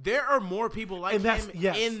there are more people like him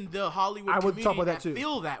in the Hollywood community that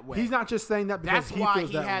feel that way. He's not just saying that because that's why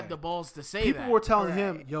feels he that had way. the balls to say People that. were telling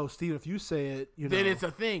him, "Yo, Steve, if you say it, then it's a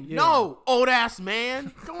thing." Yeah. No, old ass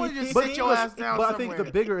man, go and just sit your ass down. But somewhere. I think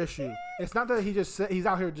the bigger issue, it's not that he's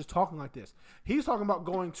out here just talking like this. He's talking about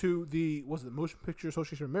going to the Motion Picture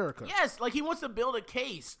Association of America. Yes, like he wants to build a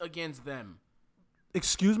case against them.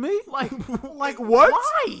 Excuse me? Like like what?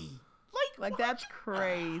 Why? Like that's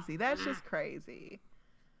crazy. That's just crazy.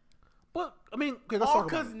 But I mean, okay, let's all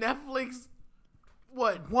talk about because Netflix,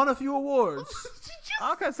 won a few awards.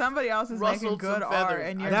 All because somebody else is making good art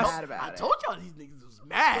and you're mad about it. I told y'all these niggas was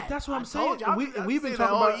mad. But that's what I'm saying. And we've been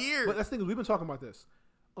talking about it. But that's the thing, we've been talking about this.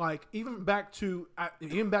 Like even back to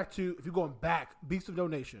if you're going back, Beast of No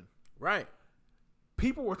Nation. Right.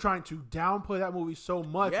 People were trying to downplay that movie so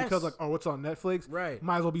much because like, oh, it's on Netflix. Right.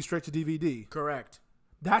 Might as well be straight to DVD. Correct.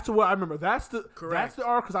 That's what I remember. That's the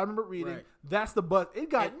arc because I remember reading. Right. That's the buzz. It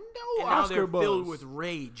got no Oscar buzz. Filled with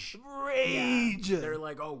rage. Rage. Yeah. They're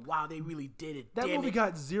like, oh wow, they really did it. That movie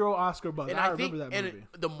got 0 Oscar buzz. And I remember that movie. And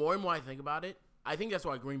the more and more I think about it, I think that's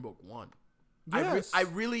why Green Book won. Yes. I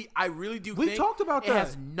really do. We think talked about it that.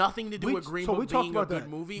 has nothing to do with Green Book being a good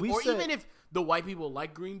movie, even if the white people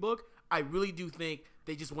like Green Book. I really do think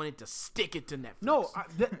they just wanted to stick it to Netflix. No,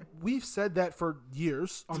 we've said that for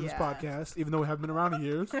years on this podcast, even though we haven't been around in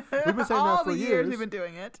years. We've been saying that for years. We've been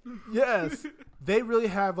doing it. Yes. They really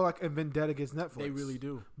have like a vendetta against Netflix. They really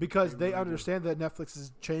do. Because they understand that Netflix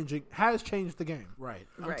has changed the game. Right.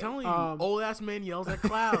 I'm telling you, old ass man yells at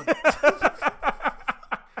cloud.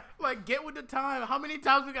 Like, get with the time. How many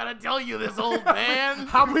times we gotta tell you this, old man?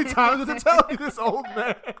 How many times did I tell you this, old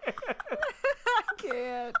man? I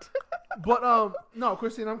can't. But no,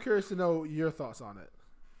 Christine, I'm curious to know your thoughts on it.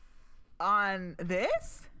 On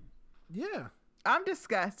this? Yeah. I'm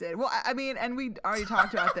disgusted. Well, I mean, and we already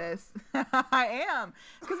talked about this. I am.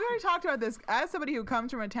 Because we already talked about this. As somebody who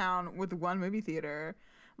comes from a town with one movie theater,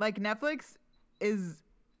 like Netflix is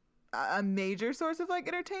a major source of like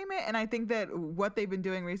entertainment, and I think that what they've been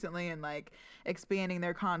doing recently and like expanding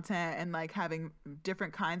their content and like having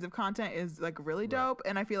different kinds of content is like really dope,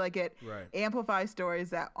 and I feel like it amplifies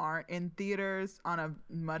stories that aren't in theaters on a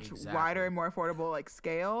much wider and more affordable like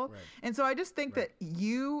scale. And so I just think that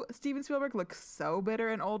you, Steven Spielberg, look so bitter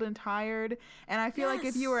and old and tired, and I feel like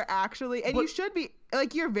if you were actually, and you should be,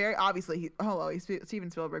 like, you're very obviously he's Steven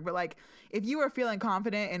Spielberg, but like if you were feeling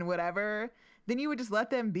confident in whatever, then you would just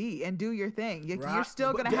let them be and do your thing. You're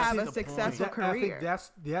still going to have a successful career. I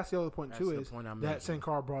think that's the other point too, is that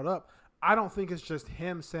Sankara brought up. I don't think it's just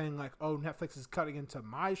him saying like, oh, Netflix is cutting into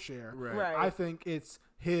my share. Right. I think it's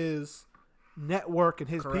his network and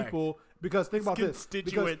his people. Because think about this.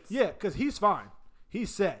 Constituents. Because he's fine.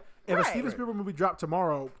 He's set. if a Steven Spielberg movie dropped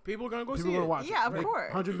tomorrow, people are gonna go people see are gonna it. watch it. Yeah, of Make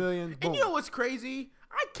course. 100 million. Boom. And you know what's crazy?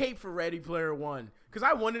 I cape for Ready Player One because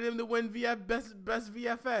I wanted him to win best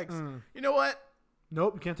VFX. You know what?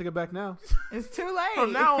 Nope, you can't take it back now. It's too late.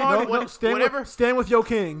 From now on, No, stand with your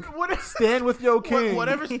king. Whatever, Stand with your king.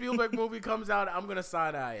 whatever Spielberg movie comes out, I'm gonna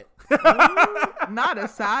side eye it. Not a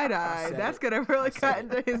side eye. said That's it. gonna really cut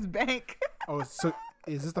into his bank. Oh, so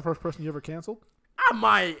is this the first person you ever canceled? I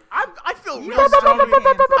might. I feel You real don't strongly. know the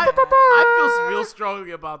answer. I feel real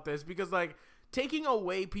strongly about this because like taking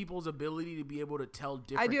away people's ability to be able to tell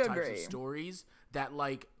different do types agree. of stories that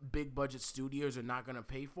like big budget studios are not going to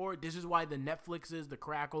pay for. This is why the Netflixes, the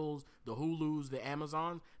Crackles, the Hulus, the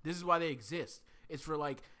Amazons, this is why they exist. It's for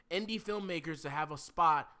like indie filmmakers to have a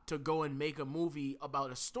spot to go and make a movie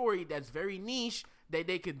about a story that's very niche that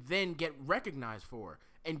they could then get recognized for.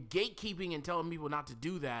 And gatekeeping and telling people not to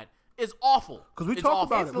do that is awful. Because we It's talked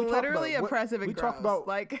awful. about It's it. We talked literally about oppressive and we gross. talked about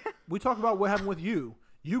Like, we talked about what happened with you.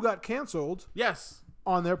 You got canceled Yes.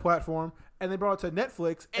 on their platform, and they brought it to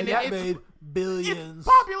Netflix, and that made billions. It's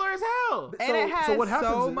popular as hell. and it has so what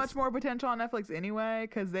happens so is- much more potential on Netflix anyway,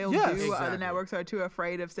 because they'll Yes. do what other Exactly. networks are too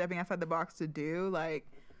afraid of stepping outside the box to do. Like,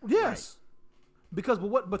 Yes. Because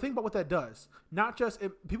but think about what that does. Not just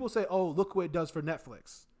people say, "Oh, look what it does for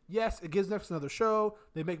Netflix." Yes, it gives Netflix another show.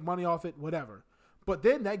 They make money off it, whatever. But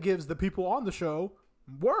then that gives the people on the show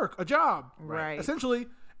work, a job, Right. essentially.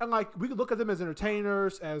 And like we could look at them as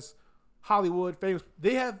entertainers, as Hollywood famous.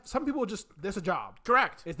 They have some people just that's a job.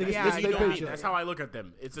 Correct. It's the- Yeah, it's you their don't paycheck. That's how I look at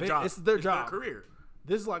them. It's a They- job. it's their job. career.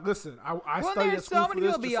 This is like, listen, I Well, studied at there's school so for many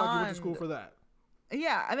this, people just like you went to school beyond- for that.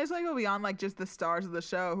 yeah, and there's like people beyond like just the stars of the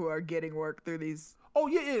show who are getting work through these. Oh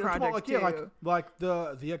yeah. Come on, Projects like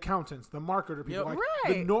too. the accountants, the marketer people, Yep. like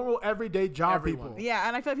the Right. normal everyday job Everyone. people. Yeah,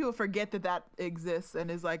 and I feel like people forget that exists and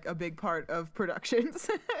is like a big part of productions.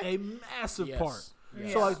 A massive Yes. part.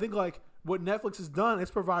 Yes. So I think like what Netflix has done,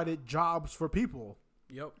 it's provided jobs for people.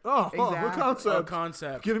 Yep. Oh, what Exactly. concept?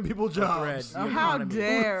 Concept. Giving people jobs. thread. Oh, how economy.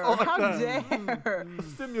 dare! Fuck How that. dare!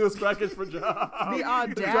 Stimulus package for jobs. The Job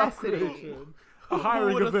audacity. creation. A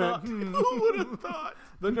hiring would've event. thought? Who would have thought?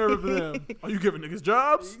 The nerve of them. Are you giving niggas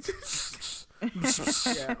jobs?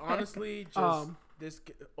 Yeah, honestly, just this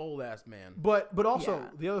old ass man. But also Yeah.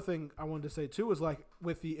 the other thing I wanted to say too is like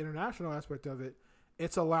with the international aspect of it,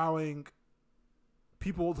 it's allowing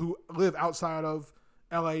people who live outside of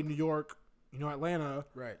LA, New York, Atlanta,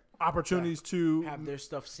 Right. opportunities to Have their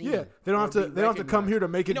stuff seen. yeah. They don't or have to. be They don't have to come recognized. here to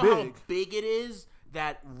make You it know big. how big it is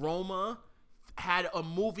that Roma had a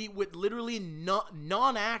movie with literally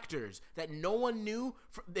non-actors that no one knew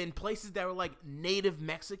in places that were like native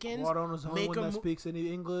Mexicans. What on his own make one a that mo- speaks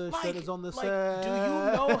any English that is on the like,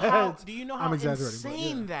 set? Do you know how I'm exaggerating, but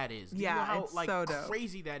insane yeah. that is? Do you Yeah, know how it's like so dope.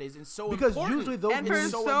 crazy that is and so Because important? usually those And for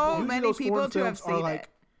movies, so usually many those people foreign to have films are seen like, it.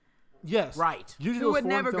 yes, Right. Usually Who those would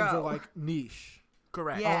foreign never films go. are like niche,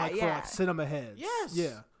 Correct. Yeah. or like for like cinema heads. Yes.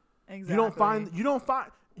 yeah. Exactly. You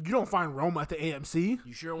don't find Roma at the AMC.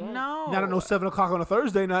 You sure won't? No. Not at no 7:00 on a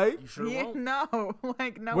Thursday night. You sure Yeah, won't? no.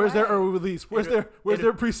 Like no. Where's way. their early release? Where's It'll-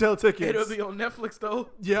 their pre-sale tickets? It'll be on Netflix though.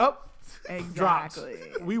 Yep. Dropped. Exactly.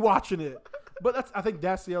 We watching it. But I think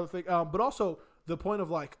that's the other thing. But also the point of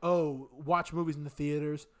like, oh, watch movies in the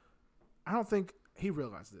theaters. I don't think he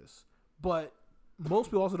realized this, but most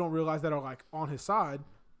people also don't realize that are like on his side.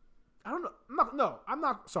 I don't know. I'm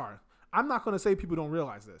not sorry. I'm not going to say people don't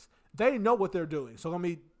realize this. They know what they're doing. So let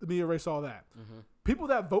me erase all that. People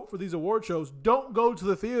that vote for these award shows don't go to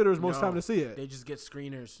the theaters most No, time to see it. They just get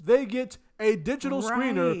screeners. They get a digital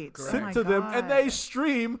screener Right. sent Oh my to them, and they God.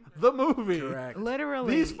 stream the movie. Correct.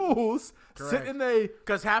 Literally. These fools Correct. sit in a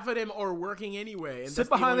Because half of them are working anyway. And sit that's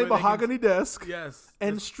the behind only a way they can- mahogany desk Yes.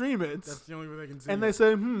 and that's, stream it, that's the only way they can see and it. they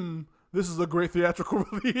say, this is a great theatrical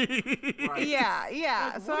release. Right. Yeah,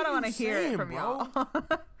 yeah. Like, so what I don't are want to you hear saying, it from bro? y'all.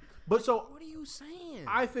 But so What are you saying?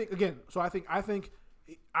 I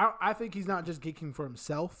think he's not just geeking for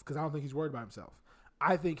himself, because I don't think he's worried about himself.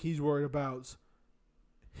 I think he's worried about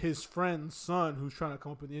his friend's son who's trying to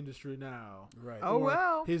come up in the industry now. Right. Oh, Or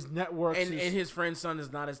well. his network And his friend's son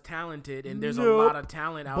is not as talented, and there's a Nope. lot of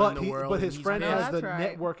talent out in the world. But and his he's friend missed. has that's the right.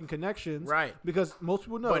 network and connections, Right. Because most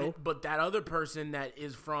people know. But that other person that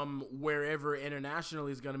is from wherever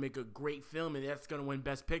internationally is going to make a great film, and that's going to win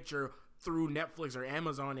Best Picture through Netflix or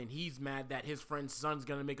Amazon, and he's mad that his friend's son's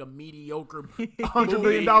going to make a mediocre $100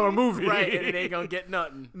 million movie, right? And it ain't going to get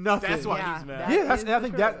nothing. Nothing. That's why Yeah, he's mad. that- Yeah, is I the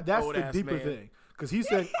think truth. that's the Old-ass deeper man. thing. Because he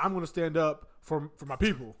said, I'm going to stand up for my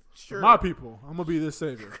people. Sure. For my people. I'm going to be this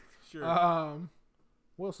savior. Sure.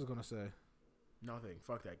 What else was going to say? Nothing.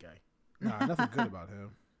 Fuck that guy. Nah, nothing good about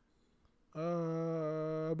him.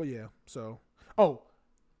 But yeah, so.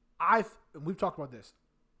 We've talked about this.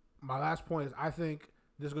 my last point is I think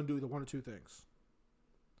this is going to do either one or two things.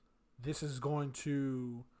 This is going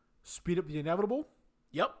to speed up the inevitable.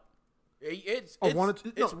 Yep. It's warp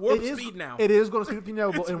speed now. It is going to speed up the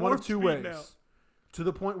inevitable It's in one of warp two speed ways. now. To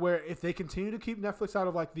the point where if they continue to keep Netflix out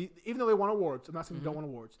of even though they want awards, I'm not saying they don't want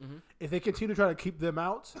awards. If they continue to try to keep them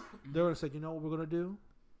out, they're going to say, you know what we're going to do?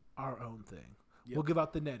 Our own thing. Yep. We'll give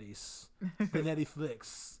out the netties, the netty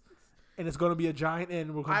flicks. And it's going to be a giant N.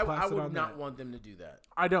 And we're going to I would on not that. want them to do that.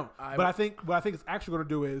 I don't. But I think what I think it's actually going to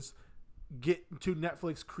do is get to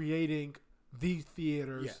Netflix creating these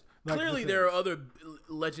theaters. Yeah. Like Clearly, there are other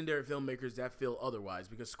legendary filmmakers that feel otherwise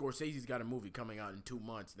because Scorsese's got a movie coming out in 2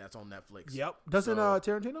 months and that's on Netflix. Yep. Doesn't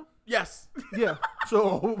Tarantino? Yes. Yeah.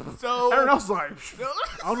 So everyone else like,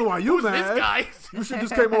 I don't know why you mad. This guy? You should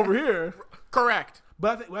just came over here. Correct.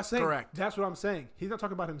 But I think that's saying. Correct. That's what I'm saying. He's not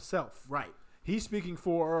talking about himself. Right. He's speaking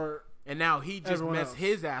for. And now he just everyone messed else.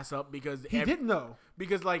 his ass up because He didn't know.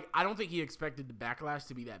 Because I don't think he expected the backlash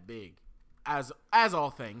to be that big. As all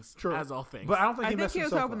things. True. As all things. But I don't think I he think messed he was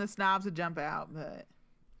himself hoping up. the snobs would jump out, but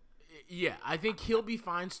Yeah, I think he'll be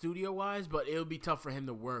fine studio-wise, but it'll be tough for him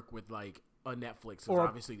to work with, a Netflix, Or-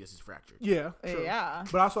 obviously this is fractured. Yeah. True. yeah.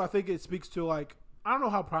 But also, I think it speaks to I don't know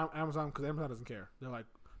how Amazon, because Amazon doesn't care. They're like,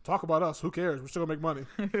 talk about us. Who cares? We're still gonna make money.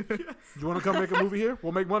 You want to come make a movie here?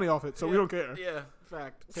 We'll make money off it. So we don't care. Yeah,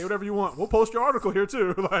 fact. Say whatever you want. We'll post your article here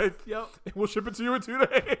too. Yep. We'll ship it to you in 2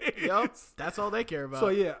 days. Yep. That's all they care about. So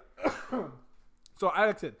yeah. So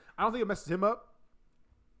I said, I don't think it messes him up.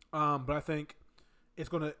 But I think it's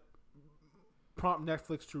gonna prompt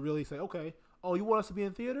Netflix to really say, okay, oh, you want us to be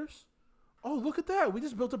in theaters? Oh, look at that. We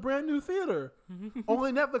just built a brand new theater.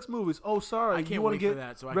 Only Netflix movies. Oh, sorry. I can't you want wait to get for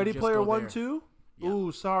that, so I Ready can just Player go 1, there. 2? Yep.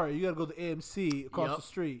 Ooh, sorry. You got to go to AMC across Yep. the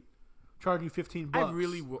street. Charge you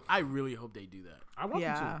 $15. I really hope they do that. I want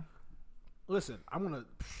them Yeah. to. Listen, I'm going to.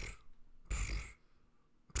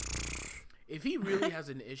 If he really has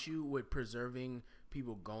an issue with preserving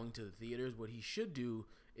people going to the theaters, what he should do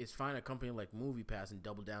is find a company like MoviePass and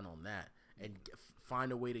double down on that and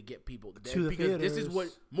find a way to get people there. To the because this is theaters. what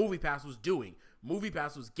MoviePass was doing.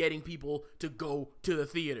 MoviePass was getting people to go to the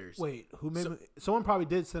theaters. Wait, who made someone probably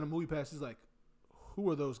did send a movie pass. He's like, who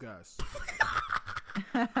are those guys?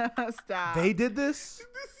 Stop. They did this?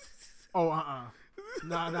 Oh,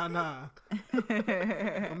 Nah.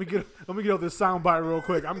 Let me get off this soundbite real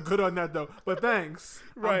quick. I'm good on that though. But thanks.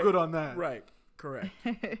 Right. I'm good on that. Right. Correct.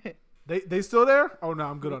 They still there? Oh no,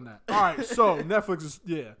 I'm good on that. All right, so Netflix is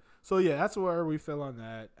So yeah, that's where we fell on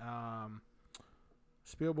that.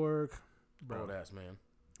 Spielberg, bro, Old ass man.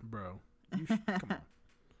 bro, come on.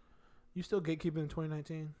 You still gatekeeping in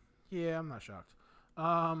 2019? Yeah, I'm not shocked.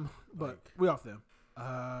 But we off them.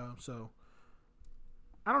 So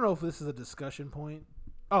I don't know if this is a discussion point.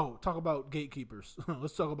 Oh, talk about gatekeepers.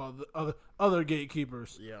 Let's talk about the other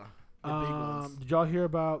gatekeepers. Yeah. The big ones. Did y'all hear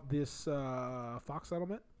about this Fox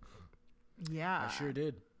settlement? Yeah. I sure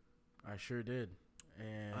did.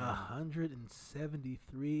 And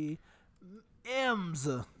 173 M's.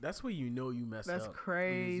 that's where you know you messed That's up. Because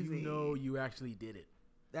crazy. you know you actually did it.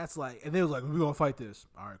 That's like, and they was like, we're gonna fight this.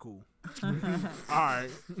 All right, cool. all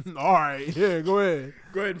right. Yeah, go ahead.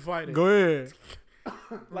 Go ahead and fight it. Go ahead.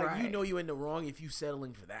 Like, you Right. know you in the wrong if you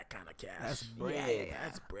settling for that kind of cash. That's bread. Yeah.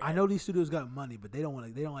 That's bread. I know these studios got money, but they don't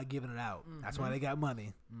like giving it out. That's why they got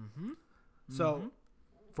money. Mm-hmm. So,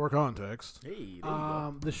 for context, Hey, there you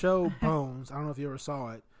go. the show Bones. I don't know if you ever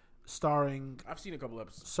saw it, I've seen a couple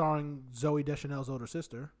episodes. starring Zoe Deschanel's older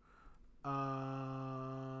sister. Won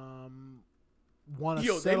a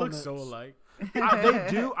Yo, they look settlement. so alike. They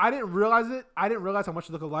do. I didn't realize it. I didn't realize how much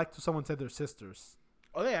they look alike till someone said they're sisters.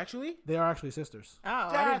 Are they actually? They are actually sisters. Oh,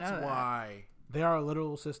 I didn't That's know that. why. They are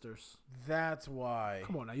literal sisters. That's why.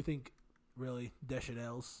 Come on now, you think really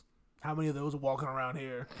Deschanel's? How many of those are walking around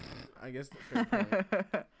here? I guess the fair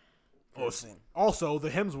point. Also, the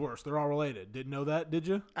Hemsworths, they're all related. Didn't know that, did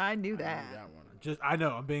you? I knew I that. knew that one. I know,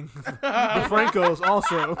 I'm being the Francos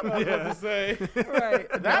also. I was about to say. Right.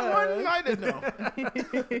 That one I didn't know.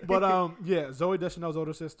 But yeah, Zoe Deschanel's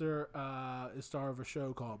older sister is star of a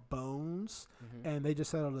show called Bones, and they just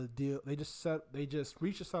settled a deal. They just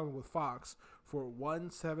reached a settlement with Fox for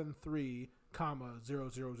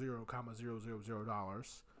 $173,000,000,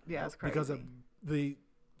 $000,000. Yeah, it's crazy. Because of the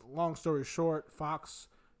long story short, Fox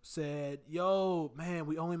said, "Yo, man,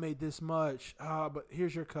 we only made this much, but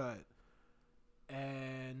here's your cut."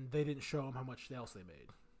 And they didn't show them how much else they made.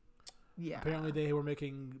 yeah. Apparently, they were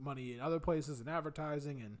making money in other places, and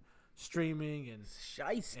advertising, and streaming, and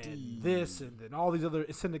Shiesty. this, and all these other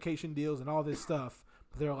syndication deals, and all this stuff.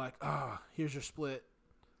 But they're like, here's your split.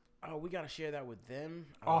 Oh, we gotta share that with them.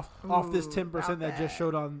 off this 10% about that just that.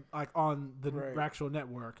 showed on the Right. actual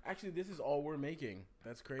network. Actually, this is all we're making.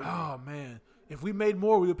 That's crazy. Oh man, if we made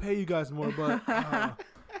more, we would pay you guys more, but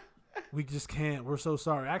we just can't. We're so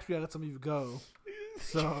sorry. Actually, I let some of you go.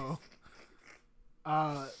 So,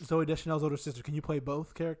 Zoe Deschanel's older sister, can you play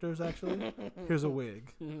both characters? Actually, here's a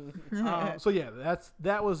wig. So yeah,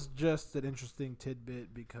 that was just an interesting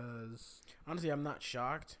tidbit because Honestly, I'm not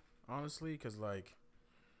shocked. Honestly, because like,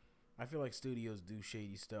 I feel like studios do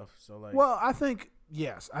shady stuff. So like, well, I think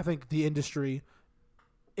the industries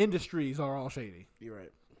are all shady. you're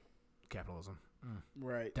right. Capitalism,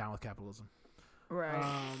 Right. down with capitalism. Right.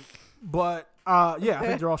 But yeah, I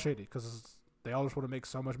think they're all shady because they all just want to make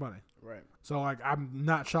so much money. Right. So like, I'm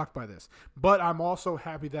not shocked by this, but I'm also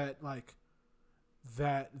happy that like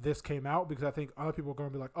that this came out because I think other people are going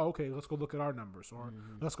to be like, oh, okay, let's go look at our numbers, or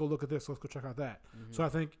let's go look at this, let's go check out that. So I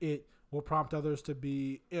think it will prompt others to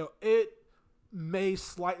be. It may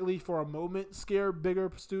slightly for a moment scare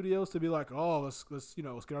bigger studios to be like, oh, let's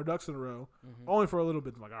get our ducks in a row. Only for a little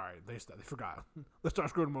bit, like, all right, they forgot, let's start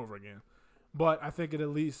screwing them over again. But I think it at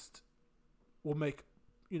least will make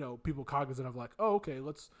people cognizant of like, oh, okay,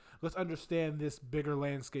 let's understand this bigger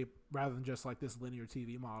landscape rather than just like this linear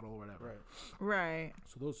TV model or whatever. Right.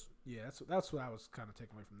 So that's what I was kind of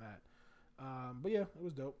taking away from that. But yeah, it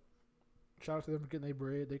was dope. Shout out to them for getting their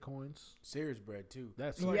bread, their coins. Serious bread too.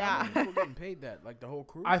 That's Like, Yeah. how many people getting paid that? Like the whole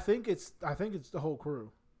crew. I think it's the whole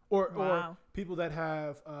crew, or Wow. people that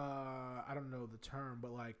have I don't know the term,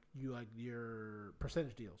 but like your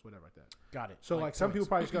percentage deals, whatever like that. Got it. So like some people points.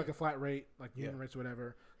 probably just get like a flat rate, like union Yeah. rates or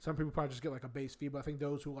whatever. Some people probably just get like a base fee, but I think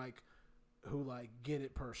those who get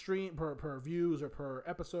it per stream, per views, or per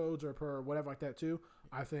episodes, or per whatever like that too.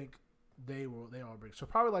 I think they all bring. So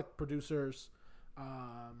probably like producers,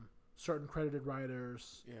 certain credited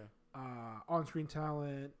writers, on-screen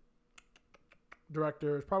talent,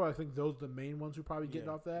 directors. Probably I think those are the main ones who probably getting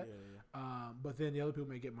off that. Yeah. But then the other people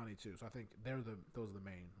may get money too. So I think those are the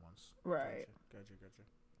main ones. Right. Gotcha.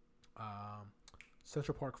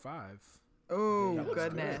 Central Park 5. Oh, that looks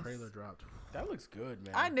good. goodness. Trailer dropped. That looks good,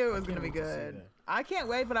 man. I knew it was can't going to be wait see good. that. I can't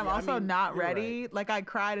wait, but I'm Yeah, I also mean, not you're ready. right. Like, I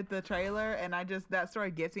cried at the trailer, and that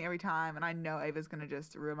story gets me every time, and I know Ava's going to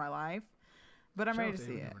just ruin my life. But I'm ready to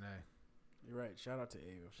see it. You're right. Shout out to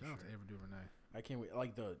Ava. Shout out to Ava DuVernay. I can't wait.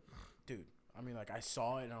 Like dude. I mean, like I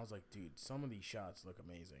saw it and I was like, dude, some of these shots look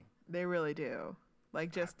amazing. They really do.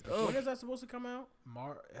 Like, just, When is that supposed to come out?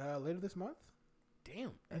 Later this month,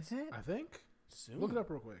 Damn, is it? I think. soon. Look it up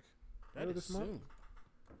real quick. That later is this month?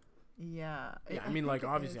 soon. Yeah. Yeah, I mean, like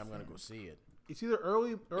think it obviously is I'm gonna soon. go see it. It's either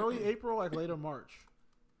early April, like later March.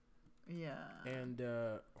 Yeah. And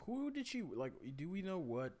who did she like? Do we know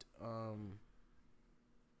what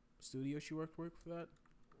studio she worked with for that?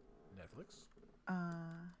 Netflix.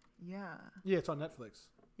 Yeah. Yeah, it's on Netflix.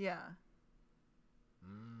 Yeah.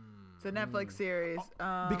 It's a Netflix series.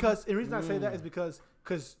 Because the reason I say that is because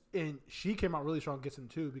she came out really strong Gibson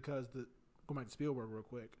too because go back to Spielberg real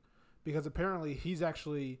quick because apparently he's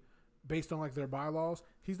actually based on like their bylaws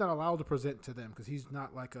he's not allowed to present to them because he's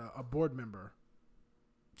not like a board member.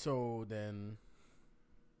 So then,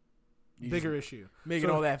 Bigger issue.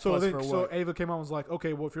 Making all that fuss for what? So Ava came out and was like,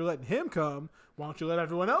 okay, well if you're letting him come, why don't you let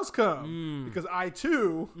everyone else come? Because I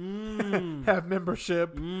too have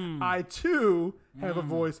membership. I too have a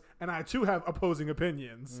voice, and I too have opposing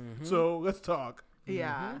opinions. So let's talk.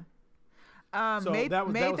 Yeah. So May that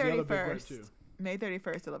was the other big gripe 31st. too. May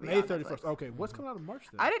 31st it'll be May on 31st. Netflix. Okay, what's coming out in March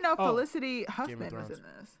then? I didn't know Oh, Felicity Huffman was Thrones. in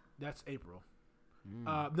this. That's April.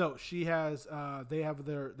 No, she has. They have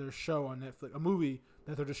their show on Netflix, a movie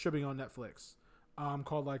that they're distributing on Netflix,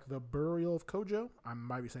 called like The Burial of Kojo. I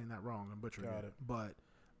might be saying that wrong. I'm butchering Got it. it. But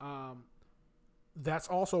that's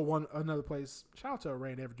also another place. Shout out to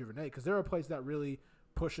Ray and Ava DuVernay because they're a place that really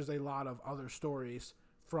pushes a lot of other stories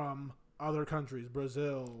from other countries,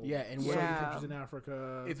 Brazil, Yeah, and certain Yeah. countries in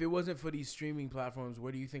Africa. If it wasn't for these streaming platforms,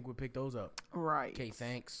 where do you think would pick those up? Right. Okay,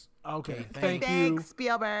 thanks. Okay, Okay, thank you, Thanks,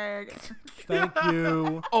 Spielberg. thank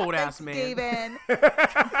you. Old ass Thanks, man. Steven.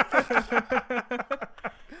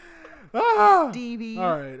 Ah! Stevie.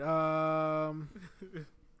 All right.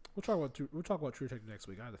 We'll talk about True Detective next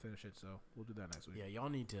week. I have to finish it, so we'll do that next week. Yeah, y'all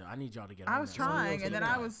need to. I need y'all to get. I on was that. trying, and then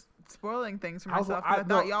I was spoiling things for I was- myself because I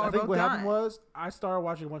thought y'all I were think both what done. happened was I started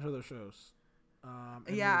watching a bunch of other shows. And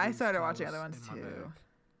Yeah, I movies, started so watching was other ones in my too. bag.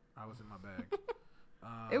 I was in my bag.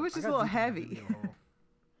 It was I just got a little deep in the heavy. video hole.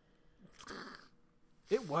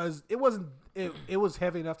 It was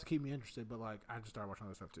heavy enough to keep me interested, but like I just started watching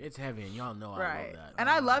other stuff too. It's heavy, and y'all know I Right. love that. And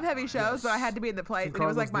I love heavy shows, but I had to be in the place. And it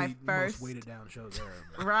was like my the first. most weighted down show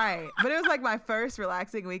there. Right. But it was like my first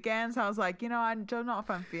relaxing weekend. So I was like, I don't know if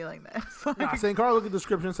I'm feeling this. Like, Nah, Sankara, look at the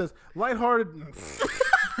description. It says lighthearted.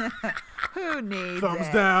 who needs Thumbs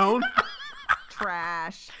it? down.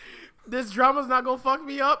 Trash. This drama's not gonna fuck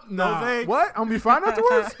me up. No Nah. thanks. What? I'm gonna be fine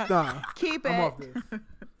afterwards? Nah. Keep it. I'm off this.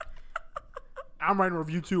 I'm writing a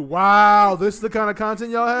review too. Wow, this is the kind of content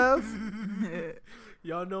y'all have?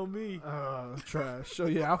 Y'all know me. Trash. So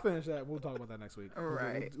yeah, I'll finish that. We'll talk about that next week.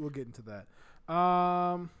 Right. We'll get into that.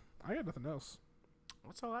 I got nothing else.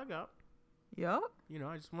 That's all I got. Yup.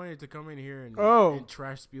 I just wanted to come in here and, Oh. and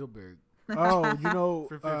trash Spielberg. Oh,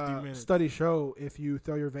 For 50 minutes. Studies show if you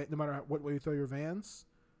throw your van, no matter what way you throw your vans,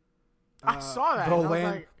 I saw that. They'll and I was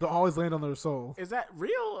land. like, They'll always land on their soul. is that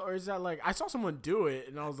real or is that like I saw someone do it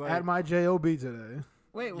and I was like, At my job today,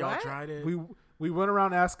 Wait, y'all what? tried it? we went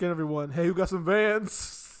around asking everyone, "Hey, who got some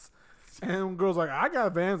vans?" And girls like, "I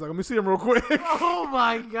got vans. Like, let me see them real quick." Oh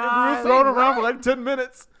my And we were god! throwing around for like 10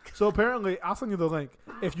 minutes. So apparently, I'll send you the link.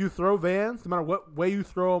 If you throw vans, no matter what way you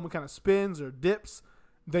throw them, what kind of spins or dips,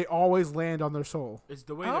 they always land on their soul. It's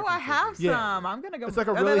the way. Oh, they're I have configured. Yeah. some. I'm gonna go. It's like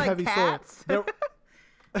a are they really like heavy cats? soul.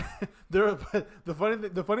 The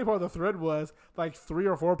funny part of the thread was like 3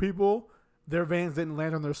 or 4 people. Their vans didn't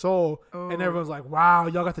land on their soul, and Oh. everyone's like, "Wow,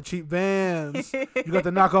 y'all got the cheap vans. You got the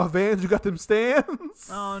knockoff vans. You got them stands."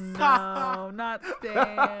 Oh no, not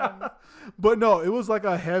stands. But no, it was like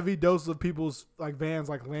a heavy dose of people's like vans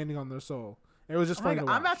like landing on their soul. It was just Oh my funny God, to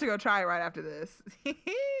watch. I'm about to go try it right after this.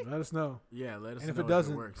 Let us know. Yeah, let us And if know it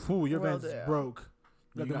doesn't, works. fool, your Will vans is do. broke.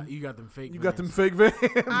 You got them fake. You got them vans. fake vans. You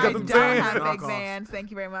I got don't them vans. have fake Knockoffs. vans.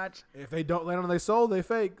 Thank you very much. If they don't land on their soul, they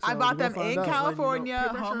fake. I So bought we'll them find in out. California,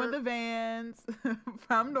 Peer home of pressure. the vans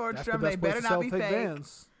from That's the Nordstrom. They best place better to sell not be fake fake.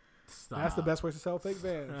 vans. Stop. That's the best place to sell fake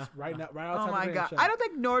vans. Right now, right outside Oh my the van God. shop. I don't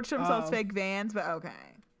think Nordstrom sells Um, fake vans, but okay.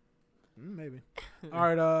 Maybe.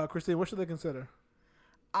 All right, Christine, what should they consider?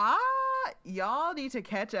 Y'all need to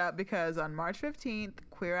catch up because on March 15th,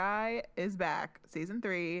 Queer Eye is back, season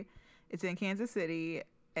 3. It's in Kansas City.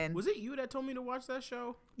 And Was it you that told me to watch that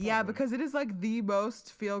show? yeah, Probably. because it is like the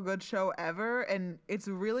most feel-good show ever, and it's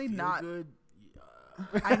really Feel not. good.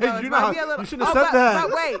 I know You it know how- might be a little. you shouldn't have said but,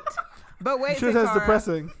 that. But wait, You should have said Sankara,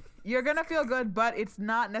 depressing. You're gonna feel good, but it's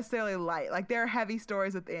not necessarily light. Like there are heavy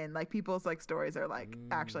stories within. Like people's like stories are like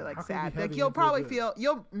actually like How can it be sad. heavy Like you'll and feel probably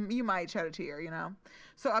good? you might shed a tear.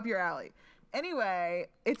 So up your alley. Anyway,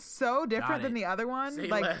 it's so different Got than it. the other one. Say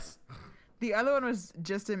like less. the other one was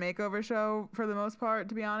just a makeover show for the most part,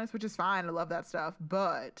 to be honest, which is fine. I love that stuff,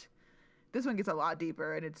 but this one gets a lot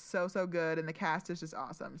deeper, and it's so good, and the cast is just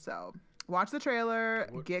awesome. So watch the trailer,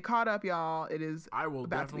 get caught up, y'all. It is. I will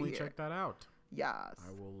about to be definitely here. check that out. Yes,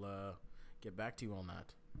 I will get back to you on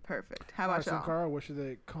that. perfect. How All right, about y'all? Sankara, what should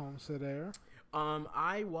they consider?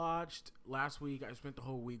 I watched last week. I spent the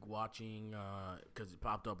whole week watching because it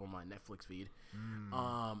popped up on my Netflix feed.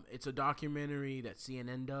 It's a documentary that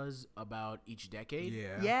CNN does about each decade.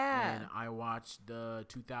 Yeah. And I watched the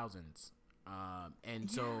 2000s. And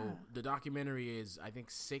so the documentary is, I think,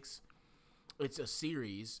 6. It's a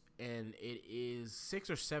series, and it is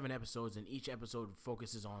 6 or 7 episodes, and each episode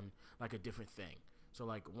focuses on like a different thing. So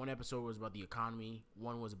like one episode was about the economy,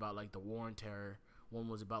 one was about like the war on terror, one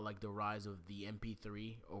was about like the rise of the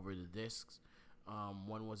MP3 over the discs,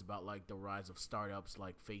 one was about like the rise of startups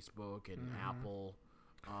like Facebook and Apple.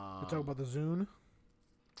 We talk about the Zune.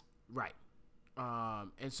 Right.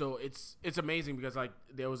 And so it's amazing because like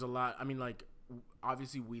there was a lot. I mean, like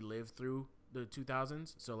obviously we lived through the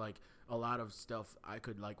 2000s, so like a lot of stuff I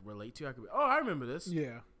could like relate to. I could be, oh, I remember this.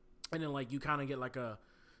 Yeah. And then like you kind of get like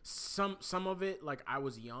some of it, like I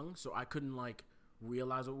was young, so I couldn't like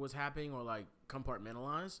realize what was happening or like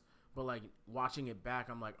compartmentalize. But like watching it back,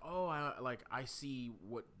 I'm like, oh, I see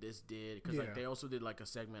what this did, because like they also did like a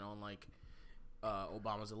segment on like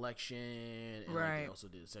Obama's election, and like, Right. they also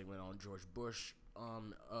did a segment on George Bush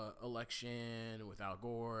election with Al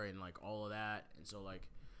Gore and like all of that, and so like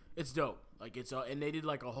it's dope. Like it's and they did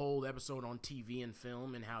like a whole episode on TV and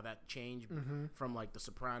film and how that changed from like The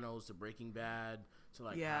Sopranos to Breaking Bad to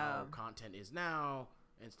like how content is now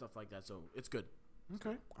and stuff like that. So it's good.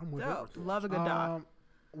 Okay, I'm with Dope. it. Love a good doc.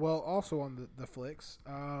 Well, also on the flicks,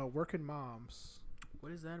 Workin Moms.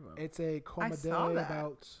 What is that about? It's a comedy saw that.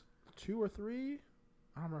 about 2 or 3.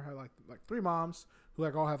 I don't remember how like 3 moms who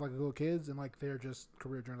like all have like little kids, and like they're just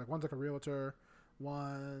career journey. Like one's like a realtor,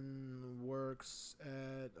 one works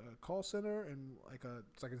at a call center and like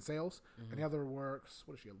it's like in sales, and the other works.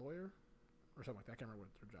 What is she, a lawyer or something like that? I can't remember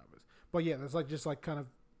what her job is. But yeah, there's like just like kind of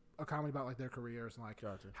a comedy about like their careers and like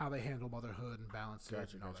Gotcha. how they handle motherhood and balance it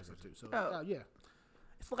Gotcha, and all gotcha, that stuff too. So Oh. yeah,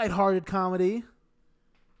 it's lighthearted comedy.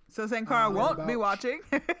 So Sankara won't be about- watching.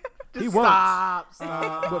 He won't. Stop.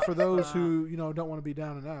 But for those who don't want to be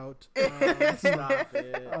down and out, Stop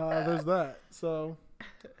it. there's that. So I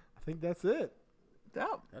think that's it.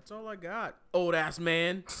 Dope. That's all I got. Old ass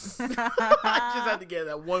man. I just had to get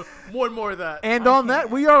that one more of that. And on that,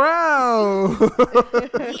 we are out.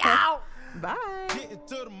 Yow. Bye. Getting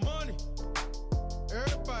to the